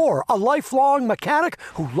of 4, a lifelong mechanic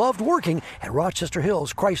who loved working at Rochester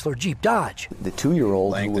Hills Chrysler Jeep Dodge. The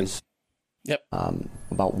 2-year-old who Langdon. was Yep.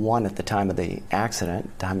 About 1 at the time of the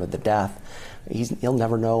accident, time of the death. He'll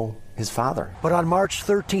never know his father. But on March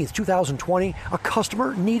 13th, 2020, a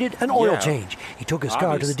customer needed an oil change. He took his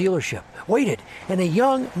car to the dealership, waited, and a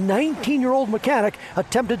young 19-year-old mechanic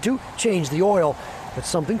attempted to change the oil. But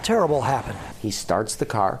something terrible happened. He starts the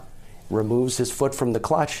car, removes his foot from the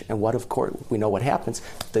clutch, and what, of course, we know what happens.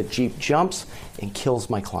 The Jeep jumps and kills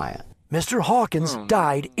my client. Mr. Hawkins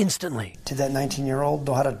died instantly. Did that 19-year-old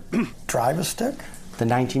know how to drive a stick? The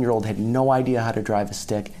 19-year-old had no idea how to drive a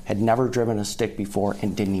stick, had never driven a stick before,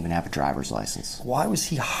 and didn't even have a driver's license. Why was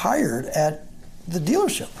he hired at the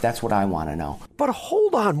dealership? That's what I want to know. But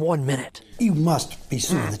hold on 1 minute. You must be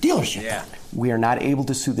suing the dealership. Yeah. We are not able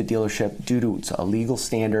to sue the dealership due to a legal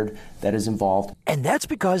standard that is involved. And that's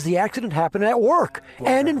because the accident happened at work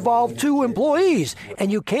and involved 2 employees.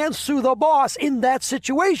 And you can't sue the boss in that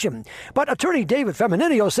situation. But attorney David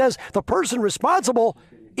Femininio says the person responsible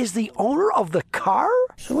is the owner of the car?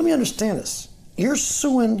 So let me understand this. You're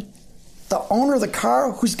suing the owner of the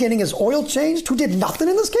car who's getting his oil changed, who did nothing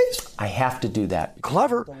in this case? I have to do that.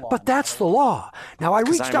 Clever, but that's the law. Now, I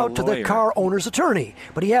reached out to the car owner's attorney,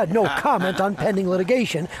 but he had no comment on pending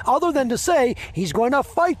litigation other than to say he's going to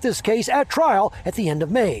fight this case at trial at the end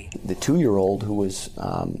of May. The 2-year-old, who was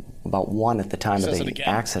about 1 at the time of the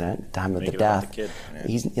accident, time of the death,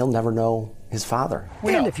 he'll never know his father.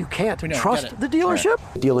 And if you can't trust the dealership,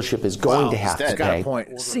 the dealership is going to have to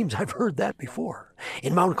pay. Seems I've heard that before.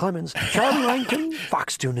 In Mount Clemens, Charlie Rankin,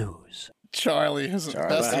 Fox 2 News. Charlie has the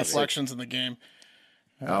best inflections in the game.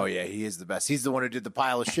 Oh, yeah, he is the best. He's the one who did the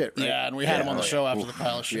pile of shit, right? Yeah, and we had him on the show after the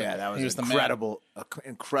pile of shit. Yeah, that was incredible,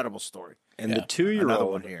 incredible story. And the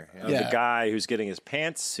 2-year-old one here. The guy who's getting his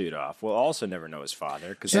pantsuit off will also never know his father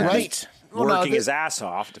because right. working his ass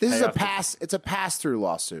off. This is it's a pass-through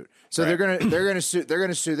lawsuit. So they're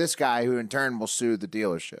gonna sue this guy, who in turn will sue the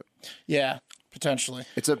dealership. Yeah, potentially.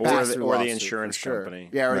 It's a pass-through or lawsuit, the insurance company.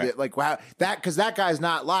 Yeah, or because that guy's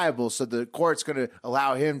not liable, so the court's going to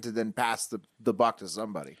allow him to then pass the buck to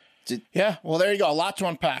somebody. Yeah, well, there you go. A lot to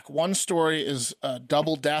unpack. One story is a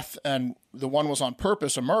double death, and the one was on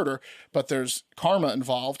purpose, a murder, but there's karma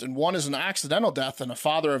involved. And one is an accidental death, and a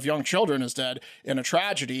father of young children is dead in a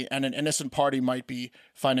tragedy, and an innocent party might be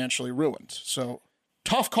financially ruined. So,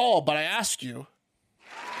 tough call, but I ask you.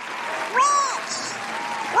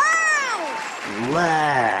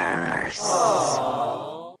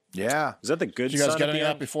 Yeah. Is that the good Did you guys son get at any the of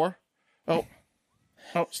that end? before? Oh,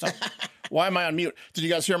 stop. Why am I on mute? Did you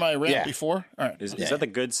guys hear my rant before? All right. Is that the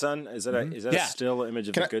good son? Is that a still image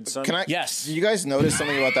of the good son? Yes. Did you guys notice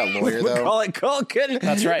something about that lawyer, though? Call it Culkin.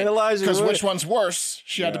 That's right. Elijah Because Wood. which one's worse?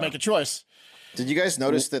 She had to make a choice. Did you guys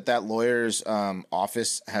notice that lawyer's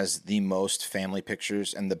office has the most family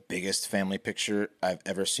pictures and the biggest family picture I've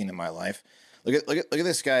ever seen in my life? Look at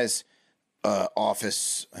this guy's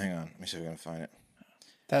office. Hang on, let me see if I can find it.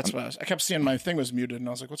 That's what I kept seeing. My thing was muted, and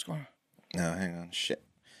I was like, "What's going on?" No, hang on, shit.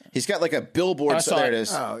 He's got like a billboard. There it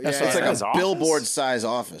is. Oh, yeah, it's like his a office? billboard size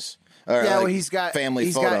office. Or Yeah, like well, he's got family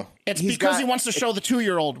he's photo. got- It's he's because got- he wants to show the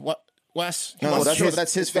 2-year-old. What, Wes? He No, wants to show-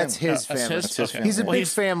 that's his family. That's his family. That's his family. He's a Well, big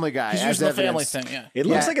family guy. He's as using the family evidence. thing. Yeah. It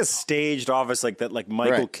looks Yeah. like a staged office like that, like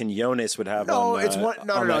Michael Right. Quinones would have No, on, it's one-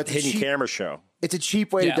 no, on no, that it's a hidden cheap- camera show. It's a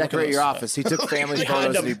cheap way Yeah, to look at decorate this. your office. He took family Behind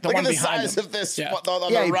photos. him. And he, The Look one at the behind size him. of this Yeah.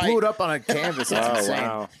 on yeah, the he right. blew it up on a canvas. That's Oh, insane.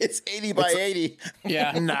 wow. It's 80 by 80.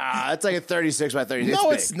 Yeah. Nah, it's like a 36 by 30. No,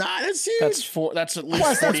 it's it's big. not. It's huge. That's at least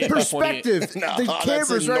Plus, that's 48 by 48. perspective. No, the that's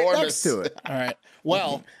camera's right enormous. next to it. All right.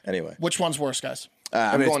 Well, Anyway, which one's worse, guys?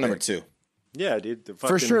 I'm mean, it's going number big. 2. Yeah, dude. The For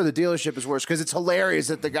fucking- sure, the dealership is worse because it's hilarious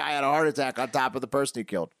that the guy had a heart attack on top of the person he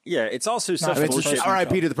killed. Yeah, it's also I such mean, It's Bullshit. just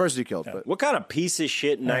R.I.P. to the person he killed. But What kind of piece of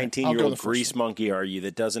shit I'll go 19-year-old the first grease monkey are you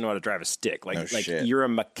that doesn't know how to drive a stick? Like, No shit. you're a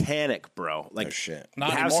mechanic, bro. Like, No shit.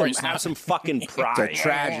 Not have anymore, he's some not. fucking pride. it's a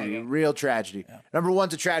tragedy, real tragedy. Number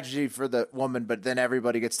one's a tragedy for the woman, but then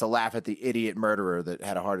everybody gets to laugh at the idiot murderer that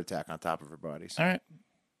had a heart attack on top of her body. So All right.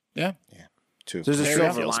 Yeah. 2. there's a There you go.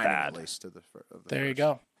 silver Feels lining bad. at least to the. Of the There you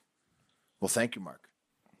go. Well, thank you, Mark.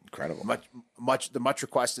 Incredible. The much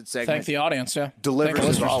requested segment. Thank the audience. Yeah. delivers Thank the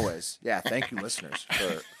as listeners. always. Yeah, thank you, listeners,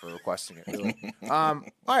 for requesting it. Really. All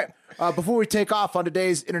right. Before we take off on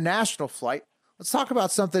today's international flight, let's talk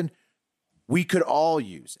about something we could all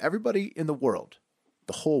use. Everybody in the world,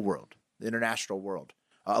 the whole world, the international world.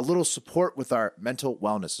 A little support with our mental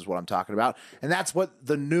wellness is what I'm talking about. And that's what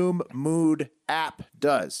the Noom Mood app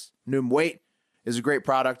does. Noom Weight is a great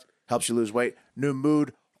product, helps you lose weight. Noom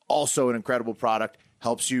Mood, also an incredible product,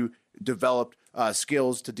 helps you develop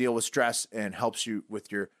skills to deal with stress and helps you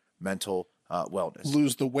with your mental wellness.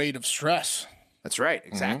 Lose the weight of stress. That's right,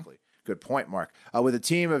 exactly. Good point, Mark. With a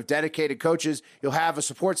team of dedicated coaches, you'll have a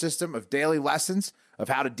support system of daily lessons of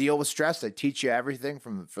how to deal with stress. They teach you everything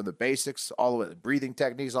from the basics, all the way to breathing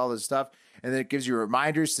techniques, all this stuff. And then it gives you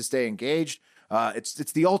reminders to stay engaged. It's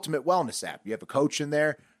the ultimate wellness app. You have a coach in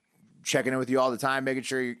there checking in with you all the time, making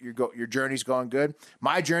sure your journey's going good.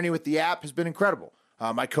 My journey with the app has been incredible.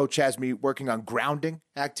 My coach has me working on grounding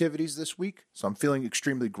activities this week, so I'm feeling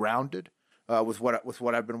extremely grounded with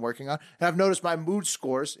what I've been working on. And I've noticed my mood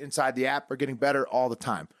scores inside the app are getting better all the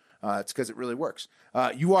time. It's because it really works.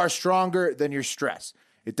 You are stronger than your stress.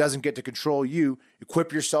 It doesn't get to control you.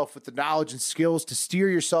 Equip yourself with the knowledge and skills to steer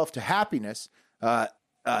yourself to happiness. They'll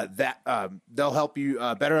help you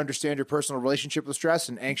better understand your personal relationship with stress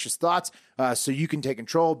and anxious thoughts, so you can take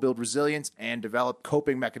control, build resilience, and develop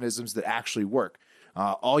coping mechanisms that actually work.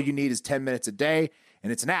 All you need is 10 minutes a day,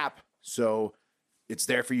 and it's an app, so it's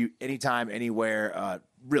there for you anytime, anywhere.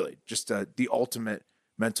 Really, just the ultimate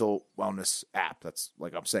mental wellness app. That's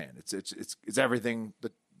like I'm saying. It's everything.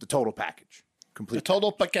 The total package, complete. The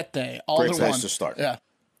total paquete, all Great in place one. to start. Yeah,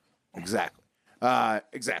 exactly.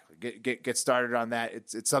 Exactly. Get started on that.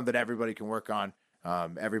 It's something everybody can work on.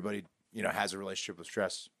 Everybody has a relationship with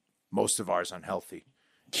stress. Most of ours unhealthy.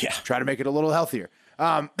 Yeah. Try to make it a little healthier.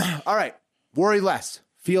 All right. Worry less.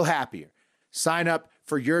 Feel happier. Sign up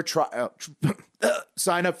for your trial.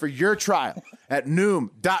 Sign up for your trial at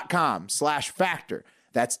Noom.com/factor.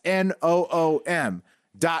 That's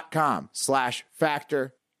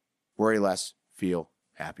NOOM.com/factor. Worry less. Feel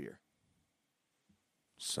happier.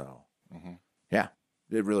 So, yeah,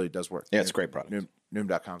 it really does work. Yeah, it's a great product.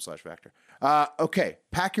 Noom.com/factor. Okay.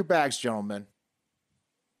 Pack your bags, gentlemen.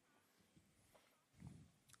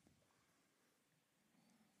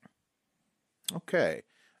 Okay.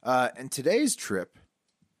 And today's trip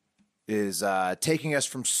is taking us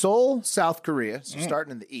from Seoul, South Korea, so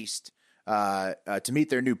starting in the east, to meet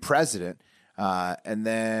their new president. And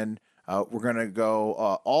then we're going to go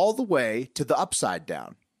all the way to the Upside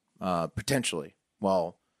Down, potentially.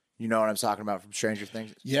 Well, you know what I'm talking about from Stranger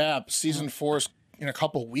Things? Yeah, season 4 is in a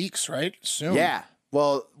couple weeks, right? Soon. Yeah.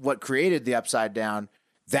 Well, what created the Upside Down,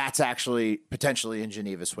 that's actually potentially in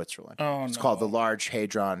Geneva, Switzerland. Oh, it's called the Large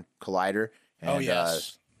Hadron Collider. And,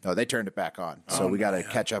 yes. No, they turned it back on. So we got to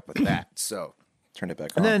catch up with that. So Turned it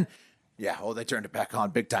back and on. then, they turned it back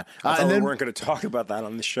on big time. I thought and then we weren't going to talk about that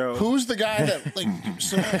on the show. Who's the guy that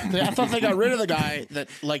I thought they got rid of the guy that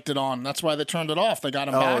liked it on. That's why they turned it off. They got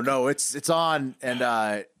him back. Oh no, it's on,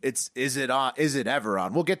 and is it on? Is it ever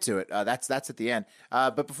on? We'll get to it. That's at the end.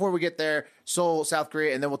 But before we get there, Seoul, South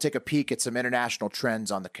Korea, and then we'll take a peek at some international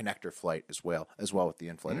trends on the connector flight as well with the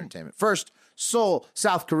in-flight entertainment. First, Seoul,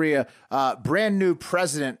 South Korea, brand new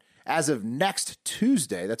president as of next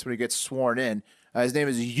Tuesday. That's when he gets sworn in. His name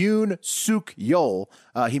is Yoon Suk Yeol.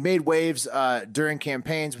 He made waves during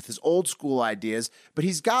campaigns with his old school ideas, but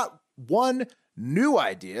he's got one new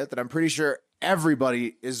idea that I'm pretty sure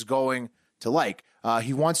everybody is going to like.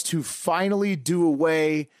 He wants to finally do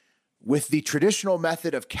away with the traditional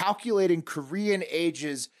method of calculating Korean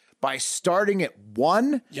ages by starting at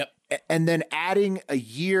 1 and then adding a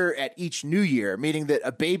year at each new year, meaning that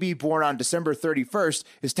a baby born on December 31st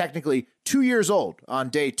is technically 2 years old on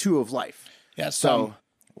day 2 of life. Yeah, So,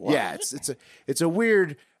 it's a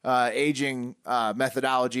weird aging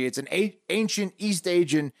methodology. It's an ancient East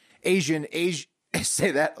Asian.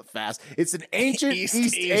 Say that fast. It's an ancient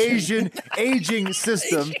East Asian aging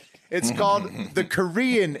system. It's called the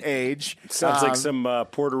Korean age. Sounds like some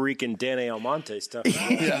Puerto Rican Dane Almonte stuff.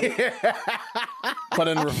 But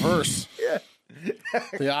in reverse. Yeah.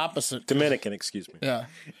 The opposite. Dominican, excuse me. Yeah.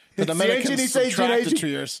 The Dominicans subtracted 2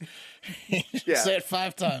 years. Yeah. Say it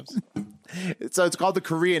 5 times. So it's called the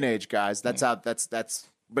Korean age, guys. That's how that's.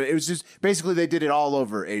 But it was just basically they did it all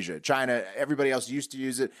over Asia, China. Everybody else used to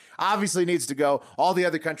use it. Obviously needs to go. All the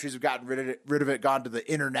other countries have gotten rid of it, gone to the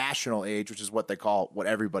international age, which is what they call what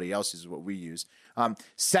everybody else is, what we use.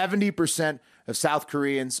 70% of South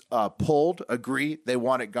Koreans agree they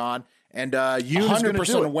want it gone, and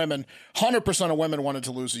 100% of women. 100% of women wanted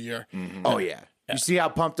to lose a year. Mm-hmm. Oh yeah. You see how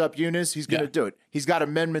pumped up Yoon is? He's going to do it. He's got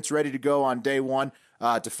amendments ready to go on day 1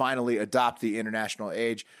 to finally adopt the international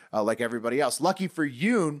age like everybody else. Lucky for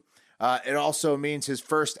Yoon, it also means his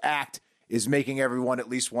first act is making everyone at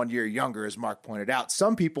least 1 year younger, as Mark pointed out.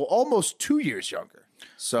 Some people almost 2 years younger.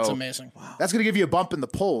 So That's amazing. Wow. That's going to give you a bump in the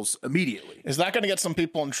polls immediately. Is that going to get some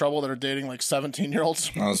people in trouble that are dating like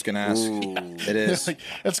 17-year-olds? I was going to ask. It is.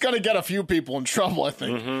 It's going to get a few people in trouble, I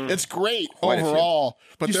think. Mm-hmm. It's great Quite a few. overall.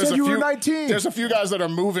 But You there's said a you few, were 19. There's a few guys that are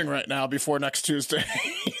moving right now before next Tuesday.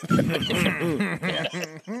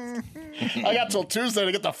 I got till Tuesday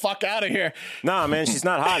to get the fuck out of here. Nah, man, she's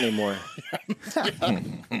not hot anymore. I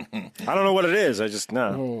don't know what it is. I just no.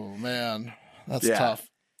 Oh man, that's Yeah. tough.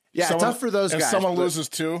 Yeah, tough for those guys. If someone but- loses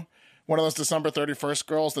too, one of those December 31st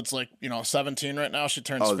girls that's like 17 right now, she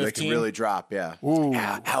turns 15. they can really drop. Yeah.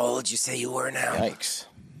 How old you say you were now? Yikes.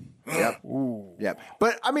 Yep. Yep.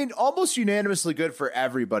 But I mean, almost unanimously good for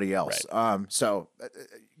everybody else. So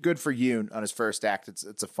good for Yoon on his first act.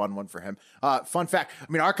 It's a fun one for him. Fun fact.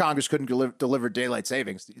 I mean, our Congress couldn't deliver daylight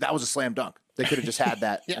savings. That was a slam dunk. They could have just had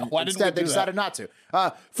that. Yeah, why didn't we Instead, they do decided not to.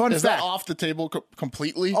 Fun Is fact. that off the table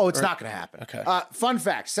completely? Oh, it's not going to happen. Okay. Fun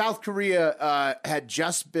fact. South Korea had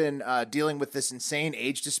just been dealing with this insane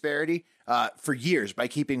age disparity for years by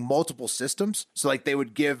keeping multiple systems. So like they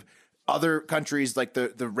would give other countries like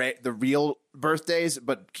the real birthdays,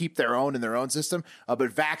 but keep their own in their own system.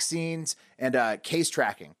 But vaccines and case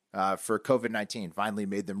tracking for COVID-19 finally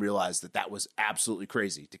made them realize that was absolutely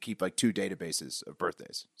crazy to keep like 2 databases of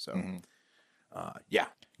birthdays. So yeah,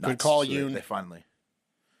 Good call, So Yoon. They finally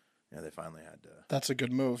had to. That's a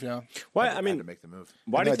good move, yeah. Why? had I mean, to make the move.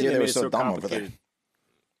 why No do you think idea they they made were it so so dumb over complicated?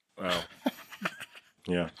 Wow.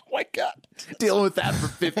 Yeah. Oh my God. Dealing with that for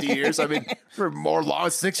 50 years. I mean, for more long,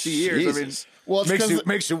 60 years. I mean, Jesus. Well, it's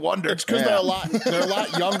makes you wonder. It's because they're a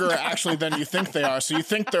lot younger actually than you think they are. So you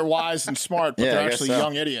think they're wise and smart, but Yeah, they're I guess actually so.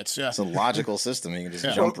 young idiots. Yeah. It's a logical system. You can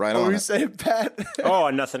just jump right what on were you it. saying, Pat? Oh,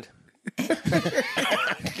 nothing.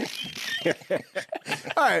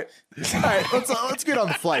 All right. Let's get on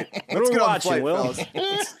the flight. are Let's we get on the watching, flight, Will?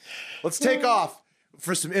 fellas. Let's take off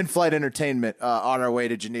for some in-flight entertainment on our way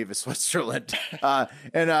to Geneva, Switzerland.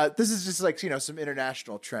 This is just like, some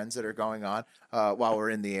international trends that are going on while we're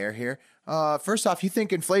in the air here. First off, you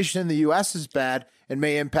think inflation in the U.S. is bad and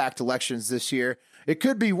may impact elections this year. It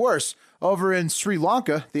could be worse. Over in Sri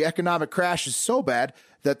Lanka, the economic crash is so bad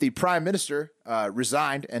that the prime minister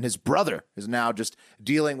resigned, and his brother is now just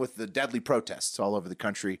dealing with the deadly protests all over the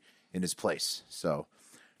country in his place. So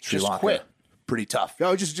Sri Just Lanka, quit. pretty tough.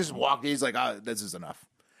 Oh, just walk. He's like, oh, this is enough.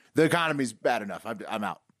 The economy's bad enough. I'm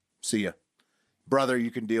out. See ya. Brother,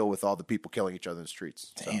 you can deal with all the people killing each other in the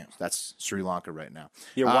streets. So Damn. that's Sri Lanka right now.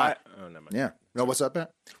 Yeah. Why? Oh, never mind. Yeah. No, what's up, man?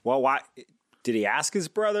 Well, why did he ask his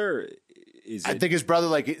brother? I think his brother,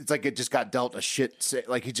 it just got dealt a shit,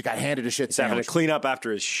 like he just got handed a shit he's having to sandwich. clean up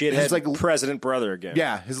after his shithead like- president brother again.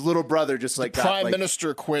 Yeah, his little brother just got Prime like,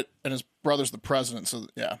 minister quit and his brother's the president. So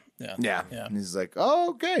yeah. Yeah. And he's like, oh,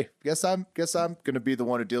 okay. Guess I'm gonna be the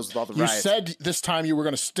one who deals with all the You riots. said this time you were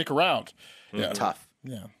going to stick around. Yeah. Tough.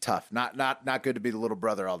 Yeah. Tough. Not good to be the little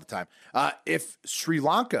brother all the time. If Sri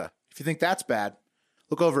Lanka, if you think that's bad,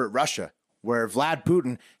 look over at Russia, where Vlad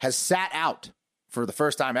Putin has sat out for the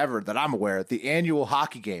first time ever that I'm aware, the annual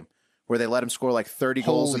hockey game where they let him score like 30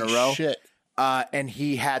 goals in a Holy row. shit. And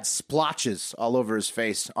he had splotches all over his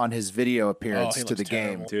face on his video appearance he to the looks game.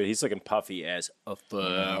 terrible. Dude, he's looking puffy as a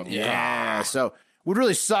fuck. Yeah. So would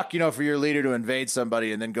really suck, for your leader to invade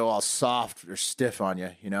somebody and then go all soft or stiff on you,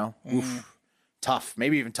 Oof. Tough.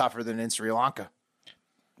 Maybe even tougher than in Sri Lanka.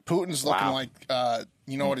 Putin's looking Wow. like,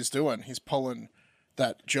 what he's doing? He's pulling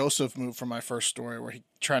that Joseph move from my first story where he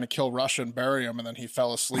trying to kill Russia and bury him, and then he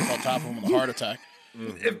fell asleep on top of him with a heart attack.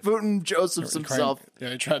 If Putin Josephs himself, Yeah,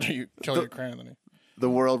 he tried to kill Ukraine, and then he the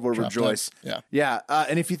world will dropped rejoice. dead. Yeah.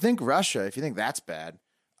 And if you think Russia, if you think that's bad,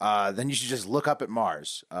 then you should just look up at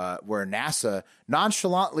Mars, where NASA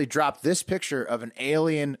nonchalantly dropped this picture of an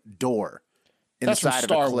alien door in That's the from side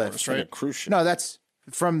Star of a cliff. Wars, right? A cruise ship. No, that's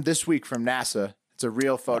from this week from NASA. It's a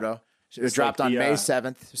real photo. It was dropped like on the, May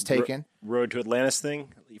 7th. It was taken. Road to Atlantis thing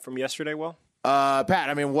from yesterday, Will? Pat,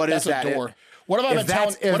 I mean, what is That's that? a door. What have I been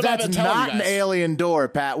telling? If What have I that's been telling not you an guys? alien door,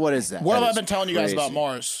 Pat, what is that? What That have I is been telling you guys about crazy.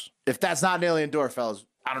 Mars? If that's not an alien door, fellas,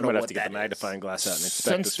 I don't I'm know gonna what have to get that the is. magnifying glass out and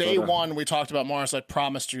inspect Since this day photo. one, we talked about Mars. I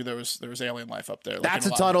promised you there was alien life up there. like That's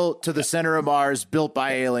in a lot. tunnel to the center of Mars built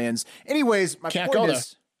by aliens. Anyways, my Can't point go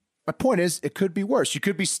is, it could be worse. You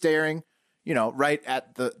could be staring, right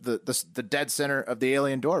at the dead center of the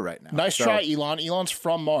alien door right now. Nice So, try, Elon. Elon's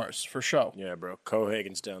from Mars for show. Yeah, bro.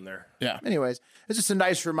 Cohagen's down there. Yeah. Anyways, it's just a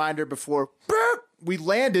nice reminder before we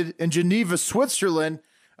landed in Geneva, Switzerland,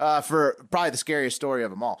 for probably the scariest story of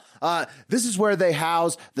them all. This is where they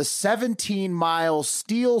house the 17-mile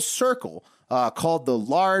steel circle called the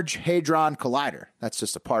Large Hadron Collider. That's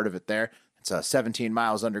just a part of it there. It's 17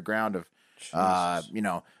 miles underground of,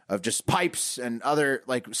 of just pipes and other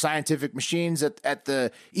like scientific machines at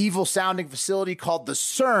the evil-sounding facility called the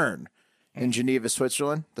CERN in Geneva,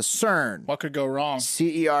 Switzerland. The CERN. What could go wrong?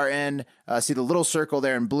 CERN. See the little circle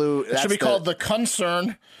there in blue. It should be called the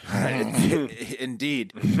concern.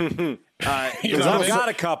 Indeed. You know I've what I mean? got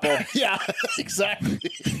a couple. Yeah, exactly.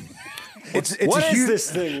 It's What a is huge,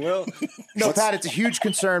 this thing, Will? No, Pat, it's a huge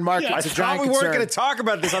concern. Mark, Yeah, it's a I thought giant we concern. weren't going to talk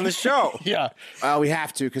about this on the show. Yeah. We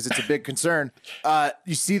have to because it's a big concern.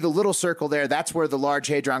 You see the little circle there. That's where the Large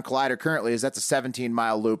Hadron Collider currently is. That's a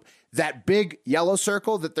 17-mile loop. That big yellow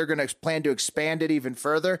circle that they're going to plan to expand it even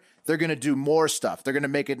further. They're going to do more stuff. They're going to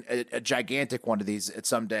make it a gigantic one of these at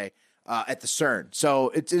someday at the CERN. So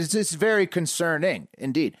it's very concerning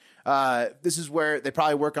indeed. This is where they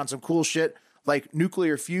probably work on some cool shit like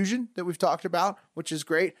nuclear fusion that we've talked about, which is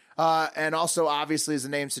great. And also, obviously, as the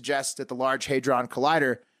name suggests, at the Large Hadron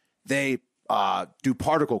Collider, they do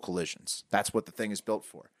particle collisions. That's what the thing is built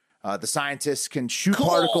for. The scientists can shoot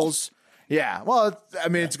particles. Yeah, well, I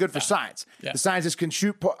mean, it's good for science. Yeah. The scientists can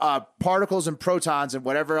shoot particles and protons and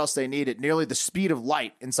whatever else they need at nearly the speed of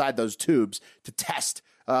light inside those tubes to test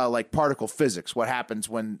like particle physics, what happens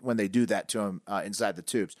when they do that to them inside the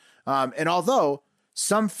tubes. And although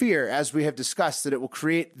some fear, as we have discussed, that it will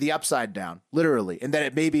create the upside down, literally, and that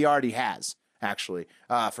it maybe already has, actually,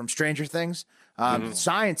 from Stranger Things,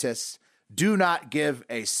 scientists do not give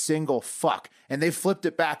a single fuck. And they flipped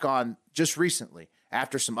it back on just recently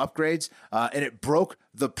after some upgrades, and it broke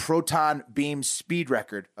the proton beam speed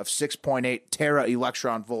record of 6.8 tera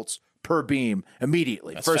electron volts per beam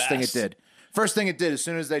immediately. That's First fast. thing it did, as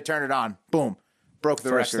soon as they turned it on, boom, broke the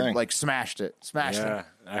First record, thing. like smashed it. Yeah,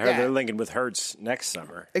 I heard they're linking with Hertz next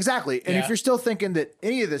summer. Exactly. And Yeah. if you're still thinking that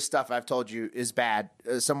any of this stuff I've told you is bad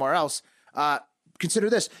somewhere else, consider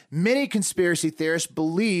this. Many conspiracy theorists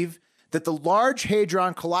believe that the Large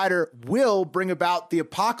Hadron Collider will bring about the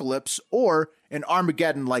apocalypse or an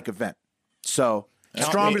Armageddon-like event. So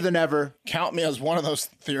stronger me. than ever. Count me as one of those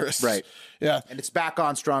theorists. Right. Yeah. And it's back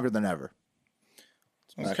on stronger than ever.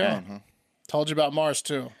 Back Okay. on, huh? Told you about Mars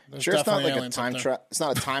too. There's Sure, it's not definitely like a aliens up time there. it's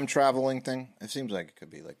not a time traveling thing. It seems like it could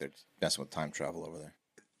be like they're messing with time travel over there.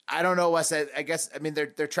 I don't know, Wes. I guess, I mean,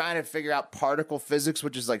 they're trying to figure out particle physics,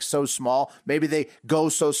 which is like so small. Maybe they go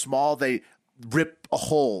so small, they rip a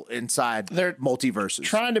hole inside They're multiverses.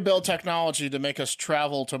 Trying to build technology to make us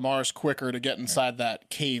travel to Mars quicker to get inside that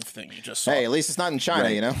cave thing you just saw. Hey, at least it's not in China,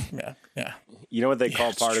 you know. Yeah. Yeah. You know what they call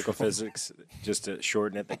it's particle physics? Just to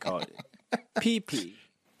shorten it, they call it PP.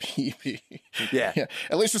 PP. Yeah. Yeah.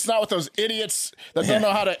 At least it's not with those idiots that don't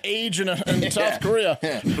know how to age in South Korea.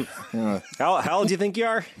 How old do you think you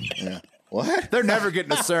are? What? They're never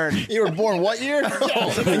getting a CERN. You were born what year?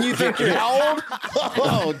 Oh, and you think you're how old?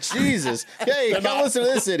 Oh, Jesus. Hey, come listen to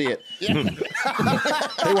this idiot.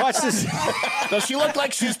 Hey, watch this. Does she look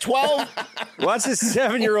like she's 12? Watch this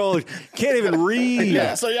 7-year-old can't even read.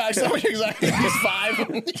 Yeah. So yeah, I saw what exactly. He's 5.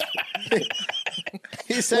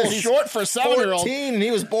 He A says little he's short for a 7-year-old. 14 and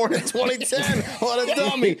he was born in 2010. What a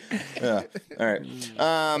dummy. Yeah. All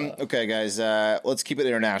right. Okay, guys, let's keep it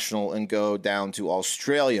international and go down to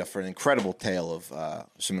Australia for an incredible tale of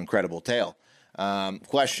some incredible tale.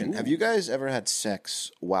 Question. Have you guys ever had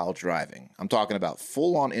sex while driving? I'm talking about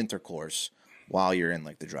full-on intercourse while you're in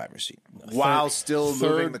like the driver's seat. While still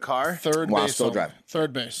moving the car? Third While base. still only. driving.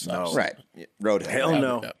 Third base. No. Right. Road Hell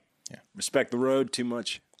no. Yeah. Respect the road too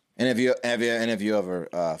much. And have you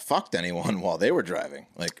ever fucked anyone while they were driving?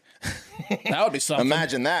 Like, That would be something.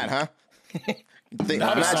 imagine that, huh?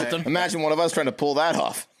 That'd be something. Imagine one of us trying to pull that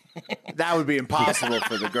off. That would be impossible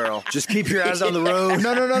for the girl. Just keep your eyes on the road.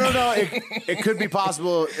 No. It could be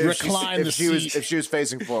possible if Recline the seat. if she was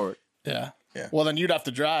facing forward. Yeah. Yeah. Well, then you'd have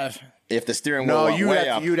to drive. If the steering wheel No, went way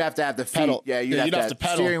up, you'd have to have the feet. Pedal. Yeah, Yeah, you'd have to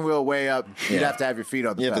pedal. steering wheel way up. You'd Yeah. have to have your feet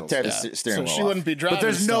on the you have to pedals. tear the Yeah. steering So wheel she off. wouldn't be driving. But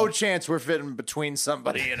there's no still. chance we're fitting between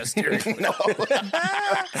somebody and a steering wheel. It's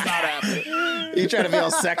not happening. You trying to be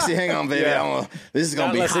all sexy? Hang on, baby. This is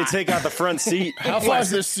gonna be Unless they hot. take out the front seat. How far does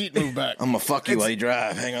this seat move back? I'm gonna fuck you while you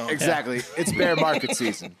drive. Hang on. Exactly. It's bear market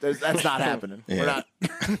season. That's not happening. We're not.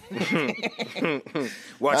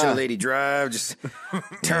 Watching a lady drive just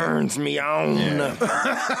turns me on.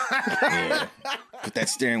 Yeah. Put that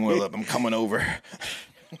steering wheel up. I'm coming over.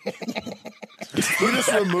 You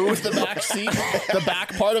just remove the back seat, the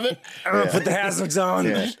back part of it. I'm gonna put the hazards on.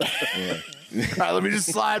 Yeah. All right, let me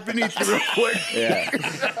just slide beneath you real quick. Yeah.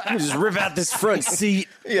 I'm just rip out this front seat.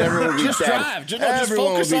 Yeah. Everyone would be Just dead. drive. Just Everyone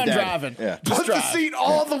focus would be on dead. driving. Yeah. Just Put the drive. seat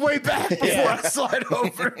all the way back before I slide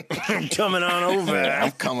over. I'm coming on over.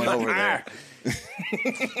 I'm coming over there.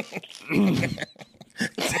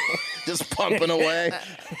 Just pumping away.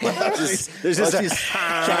 Just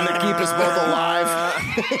trying to keep us both alive.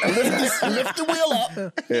 Lift the wheel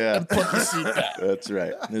up. Yeah. Put the seat back. That's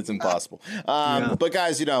right. It's impossible. But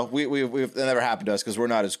guys, you know, we've that never happened to us because we're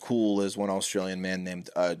not as cool as one Australian man named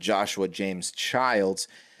Joshua James Childs.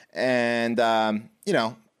 And, you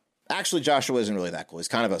know, actually Joshua isn't really that cool. He's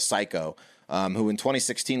kind of a psycho. who in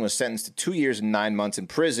 2016 was sentenced to 2 years and 9 months in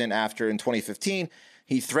prison after in 2015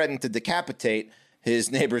 he threatened to decapitate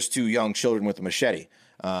his neighbor's 2 young children with a machete.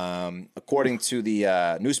 According to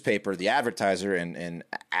the newspaper, The Advertiser in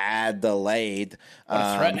Adelaide,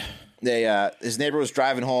 his neighbor was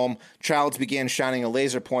driving home. Childs began shining a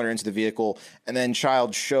laser pointer into the vehicle, and then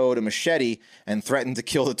Childs showed a machete and threatened to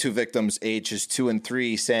kill the 2 victims, ages 2 and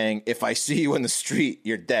 3, saying, "If I see you in the street,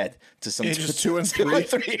 you're dead." To some ages 2 and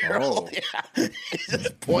 3-year-old. Yeah, he's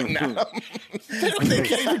just pointing at them. They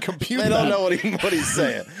can't even compute. They don't know what he's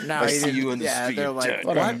saying. No, I see you in the street. They're like, dead.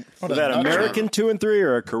 what? Is that American 2 and 3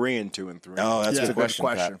 or a Korean 2 and 3? Oh, that's Yeah. a good question.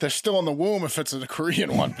 Pat. They're still in the womb if it's a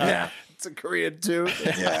Korean one. Yeah, it's a Korean too.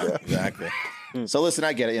 Yeah, exactly. So listen,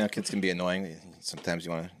 I get it. Kids can be annoying. Sometimes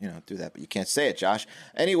you want to, do that, but you can't say it, Josh.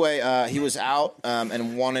 Anyway, he was out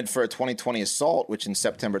and wanted for a 2020 assault, which in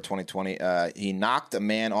September 2020, he knocked a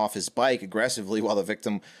man off his bike aggressively while the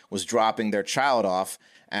victim was dropping their child off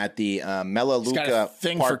at the Melaleuca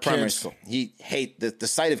Park Primary School. He the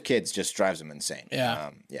sight of kids just drives him insane.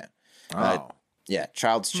 Yeah.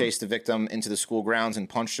 Childs chased the victim into the school grounds and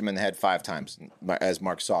punched him in the head 5 times. As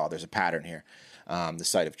Mark saw, there's a pattern here. The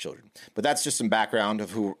sight of children. But that's just some background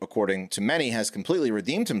of who, according to many, has completely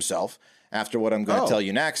redeemed himself after what I'm going to tell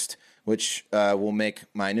you next, which will make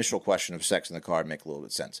my initial question of sex in the car make a little bit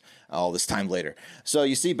of sense all this time later. So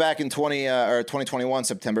you see, back in 2021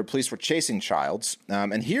 September, police were chasing Childs,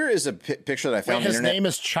 and here is a picture that I found on the his internet. name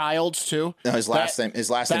is Childs too. No, his last name is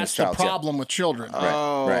Childs. That's the problem with children.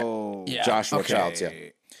 Right. Yeah. Joshua Childs. Yeah.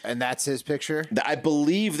 And that's his picture? I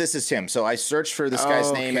believe this is him. So I searched for this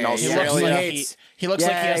guy's name in Australia. He looks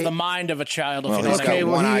like he has the mind of a child. Well, he's got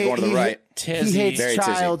one eye going to the right. He hates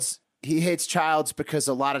Childs. He hates Childs because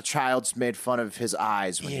a lot of Childs made fun of his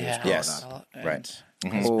eyes when he was growing up. Right.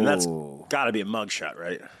 And that's got to be a mugshot,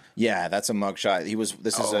 right? Yeah, that's a mugshot.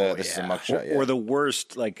 This is a mugshot. Yeah. Or the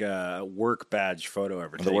worst work badge photo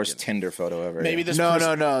ever. The worst Tinder photo ever. Maybe this.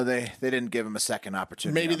 No. They didn't give him a second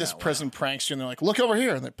opportunity. Maybe this prison pranks you, and they're like, "Look over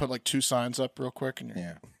here," and they put like 2 signs up real quick,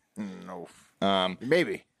 and No.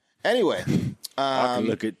 Maybe. Anyway, I can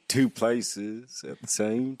look at 2 places at the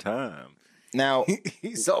same time. Now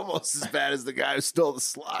he's almost as bad as the guy who stole the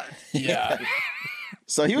slide. Yeah.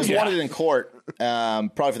 So he was wanted in court,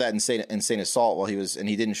 probably for that insane assault.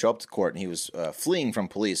 He didn't show up to court, and he was fleeing from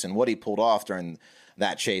police. And what he pulled off during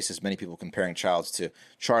that chase is many people comparing Childs to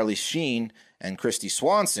Charlie Sheen and Christy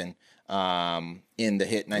Swanson in the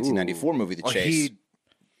hit 1994 movie The Chase. He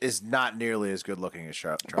is not nearly as good looking as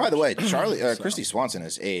Charlie. By the way, Christy Swanson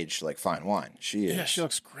has aged like fine wine. She is. Yeah, she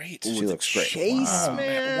looks great. She looks great. Chase,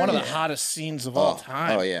 man. One of the hottest scenes of all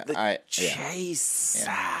time. Oh yeah, Chase.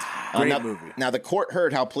 Great movie. Now the court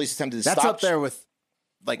heard how police attempted to That's stop. up there with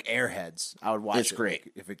like Airheads. I would watch It's it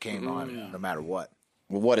great. if it came on, no matter what.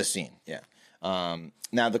 Well, what a scene! Yeah.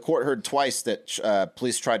 Now the court heard twice that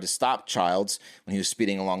police tried to stop Childs when he was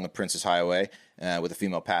speeding along the Princess Highway with a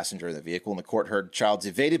female passenger in the vehicle. And the court heard Childs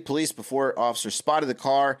evaded police before officers spotted the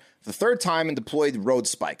car for the 3rd time and deployed road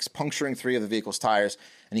spikes, puncturing 3 of the vehicle's tires.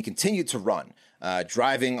 And he continued to run,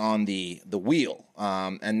 driving on the wheel.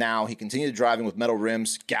 And now he continued driving with metal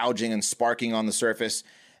rims, gouging and sparking on the surface.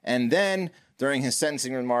 And then, during his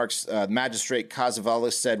sentencing remarks, Magistrate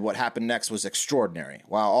Cazavalis said what happened next was extraordinary.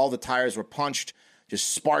 While all the tires were punched, just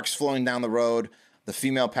sparks flowing down the road, the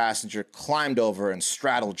female passenger climbed over and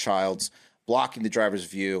straddled Childs, blocking the driver's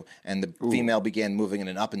view, and the female began moving in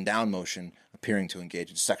an up and down motion, appearing to engage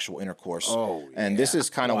in sexual intercourse. And this is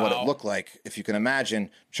kind of what it looked like. If you can imagine,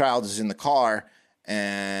 Childs is in the car,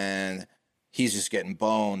 and he's just getting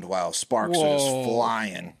boned while sparks are just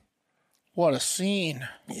flying. What a scene.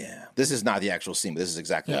 Yeah. This is not the actual scene, but this is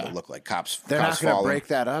exactly what it looked like. They're not going to break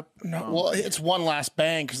that up? No. Well, it's one last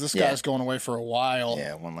bang because this guy's going away for a while.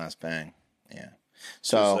 Yeah, one last bang. Yeah.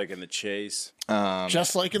 So just like in The Chase.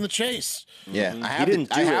 Just like in The Chase. Yeah.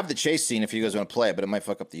 I have the chase scene if you guys want to play it, but it might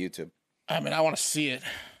fuck up the YouTube. I mean, I want to see it.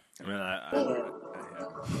 I mean,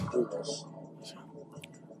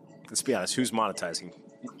 let's be honest. Who's monetizing?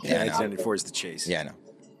 Yeah, 1994 is The Chase. Yeah, I know.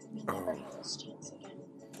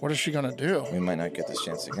 What is she going to do? We might not get this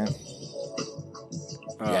chance again.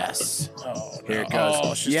 Yes. Here it goes.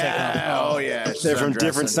 Oh, she's taking off. Oh, yeah. They're from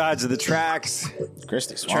different sides of the tracks.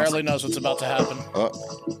 Christy Swanson. Charlie knows what's about to happen.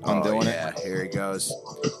 Undoing it. Here he goes.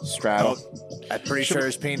 Straddle. I'm pretty sure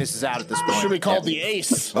his penis is out at this point. Should be called the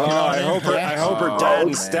ace. Oh, I hope her dad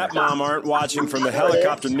and stepmom aren't watching from the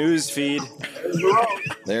helicopter news feed.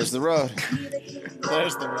 There's the road.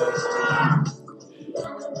 There's the road.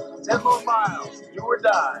 10 more miles, do or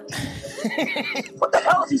die. What the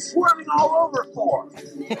hell is he swerving all over for?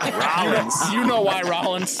 Rollins. You know why,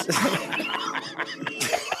 Rollins.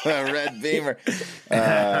 Red Beamer.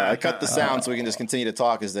 I cut the sound so we can just continue to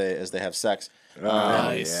talk as they have sex.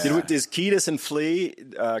 Nice. Does Ketis and Flea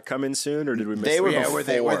come in soon, or did we miss They were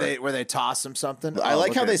them? where they toss him something. I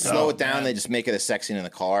like how they slow it down. They just make it a sex scene in the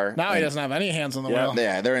car. Now he doesn't have any hands on the wheel.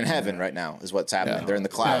 Yeah, they're in heaven right now is what's happening. Yeah. They're in the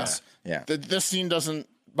clouds. Yeah. This scene doesn't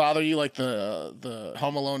bother you like the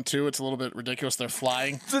Home Alone 2. It's a little bit ridiculous. They're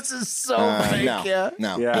flying. This is so fake.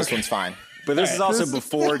 No, Yeah. this one's fine. But this is also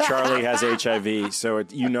before Charlie has HIV, so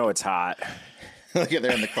it's hot. Look at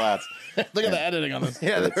they're in the clouds. Look at the editing on this.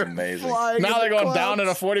 Yeah, That's they're amazing. flying Now in they're the going down at a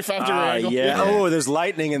 45-degree angle. Yeah. Oh, there's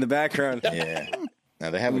lightning in the background. Yeah.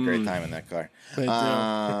 No, they have a great time in that car. They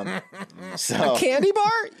do. So Candy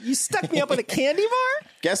bar? You stuck me up with a candy bar?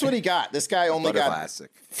 guess what he got? This guy only got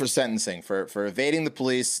classic. for sentencing for evading the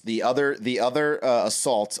police. The other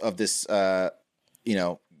assault of this guy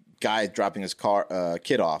dropping his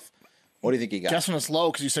kid off. What do you think he got? Guessing it's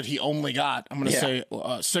low because you said he only got, I'm going to say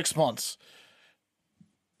 6 months.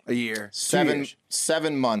 A year.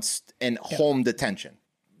 7 months in home detention.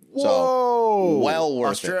 Whoa. So well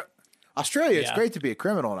worth it. Australia, it's great to be a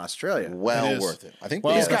criminal in Australia. Well worth it. I think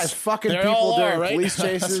These guys fucking They're people all during right? police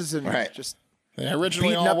chases and Right. just They originally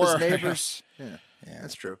beating all up were. his neighbors. Yeah,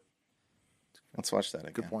 that's true. Let's watch that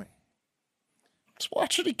again. Good point. Let's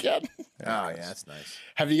watch it again. Oh, yeah, that's nice.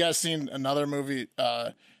 Have you guys seen another movie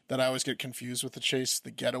that I always get confused with, The Chase,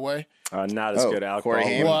 The Getaway? Not as good alcohol. Corey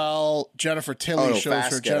Haim. Well, Jennifer Tilly shows her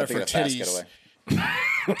Fast Jennifer Get. I think titties. of Fast Getaway.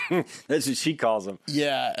 That's what she calls them.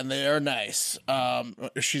 Yeah, and they are nice.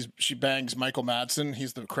 She bangs Michael Madsen.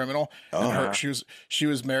 He's the criminal. And she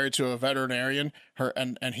was married to a veterinarian.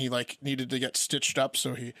 And he like needed to get stitched up,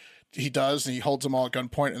 so he does, and he holds them all at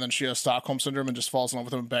gunpoint, and then she has Stockholm syndrome and just falls in love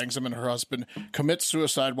with him and bangs him, and her husband commits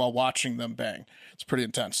suicide while watching them bang. It's pretty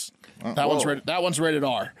intense. That one's rated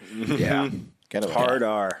R. Yeah. Getaway. Hard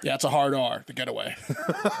R. Yeah, it's a hard R. The Getaway.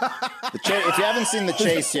 If you haven't seen The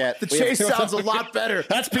Chase yet, The chase sounds a lot better.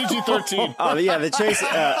 That's PG-13. Oh yeah, the chase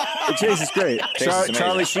is great. Chase is amazing.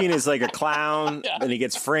 Charlie Sheen is like a clown, and he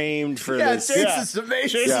gets framed for this. Chase is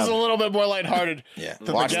amazing. Chase is a little bit more lighthearted. Yeah.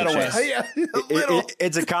 than Watch The The Getaway. Chase. Yeah, a little.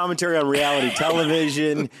 It's a commentary on reality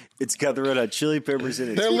television. It's got the Red Hot Chili Peppers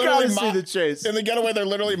in it. They're You literally gotta see The Chase. In The Getaway, they're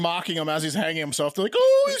literally mocking him as he's hanging himself. They're like,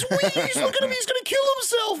 "Oh, he's wheezed. Look at him. He's gonna kill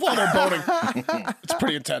himself," while they're boating. It's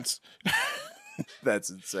pretty intense.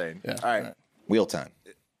 That's insane. Yeah. All right. Wheel time.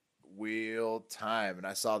 Wheel time. And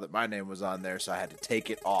I saw that my name was on there, so I had to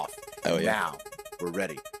take it off. Oh, yeah. Now we're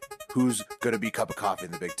ready. Who's going to be cup of coffee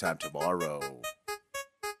in the big time tomorrow?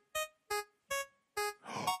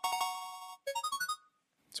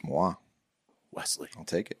 It's moi. Wesley. I'll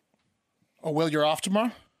take it. Oh, Will, you're off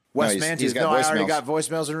tomorrow? Wes he's Mantis. got No, I already voicemails. got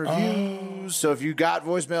voicemails and reviews. So if you got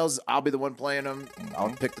voicemails, I'll be the one playing them. I'll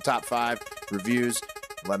pick the top 5 reviews.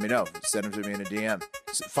 Let me know. Send them to me in a DM.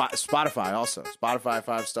 Spotify also. Spotify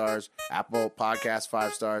 5 stars. Apple Podcast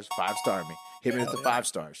 5 stars. 5-star me. Hit me with the 5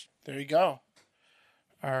 stars. There you go.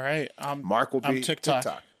 All right. Mark will be I'm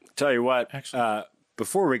TikTok. Tell you what. Excellent.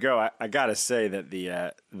 Before we go, I gotta say that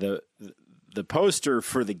the poster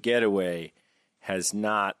for The Getaway has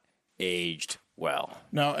not aged well.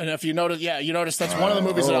 No, and if you notice, that's one of the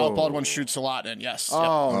movies that Alec Baldwin shoots a lot in. Yes.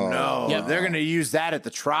 Oh, no. Yep. They're going to use that at the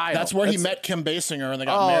trial. That's where he met Kim Basinger and they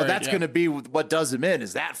got married. That's going to be what does him in,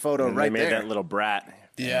 is that photo And right they made there. that little brat.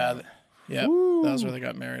 Yeah. Yeah. That was where they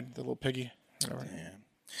got married. The little piggy. Whatever. Yeah.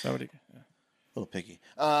 So what Little piggy.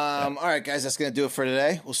 All right, guys, that's going to do it for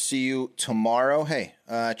today. We'll see you tomorrow. Hey,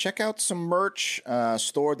 check out some merch,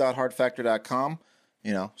 store.hardfactor.com.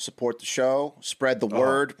 Support the show, spread the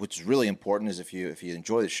word, which is really important. Is if you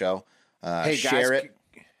enjoy the show, Hey, share guys,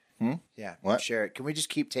 it. Yeah. What? Share it. Can we just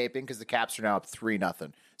keep taping? Because the Caps are now up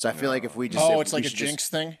 3-0. So I feel like if we just. Oh, if it's we like a should just- jinx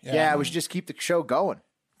thing? Yeah, we should just keep the show going.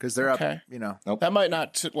 Because they're Okay. up, That might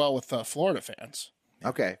not sit well with Florida fans.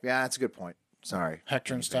 Okay. Yeah, that's a good point. Sorry.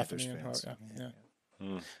 Hector and Stephanie.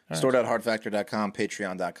 Store.hardfactor.com,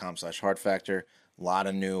 patreon.com/hardfactor. A lot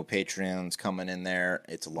of new Patreons coming in there.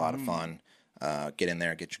 It's a lot of fun. Get in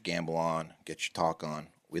there, get your gamble on, get your talk on.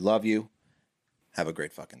 We love you. Have a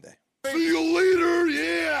great fucking day. See you later,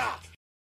 yeah!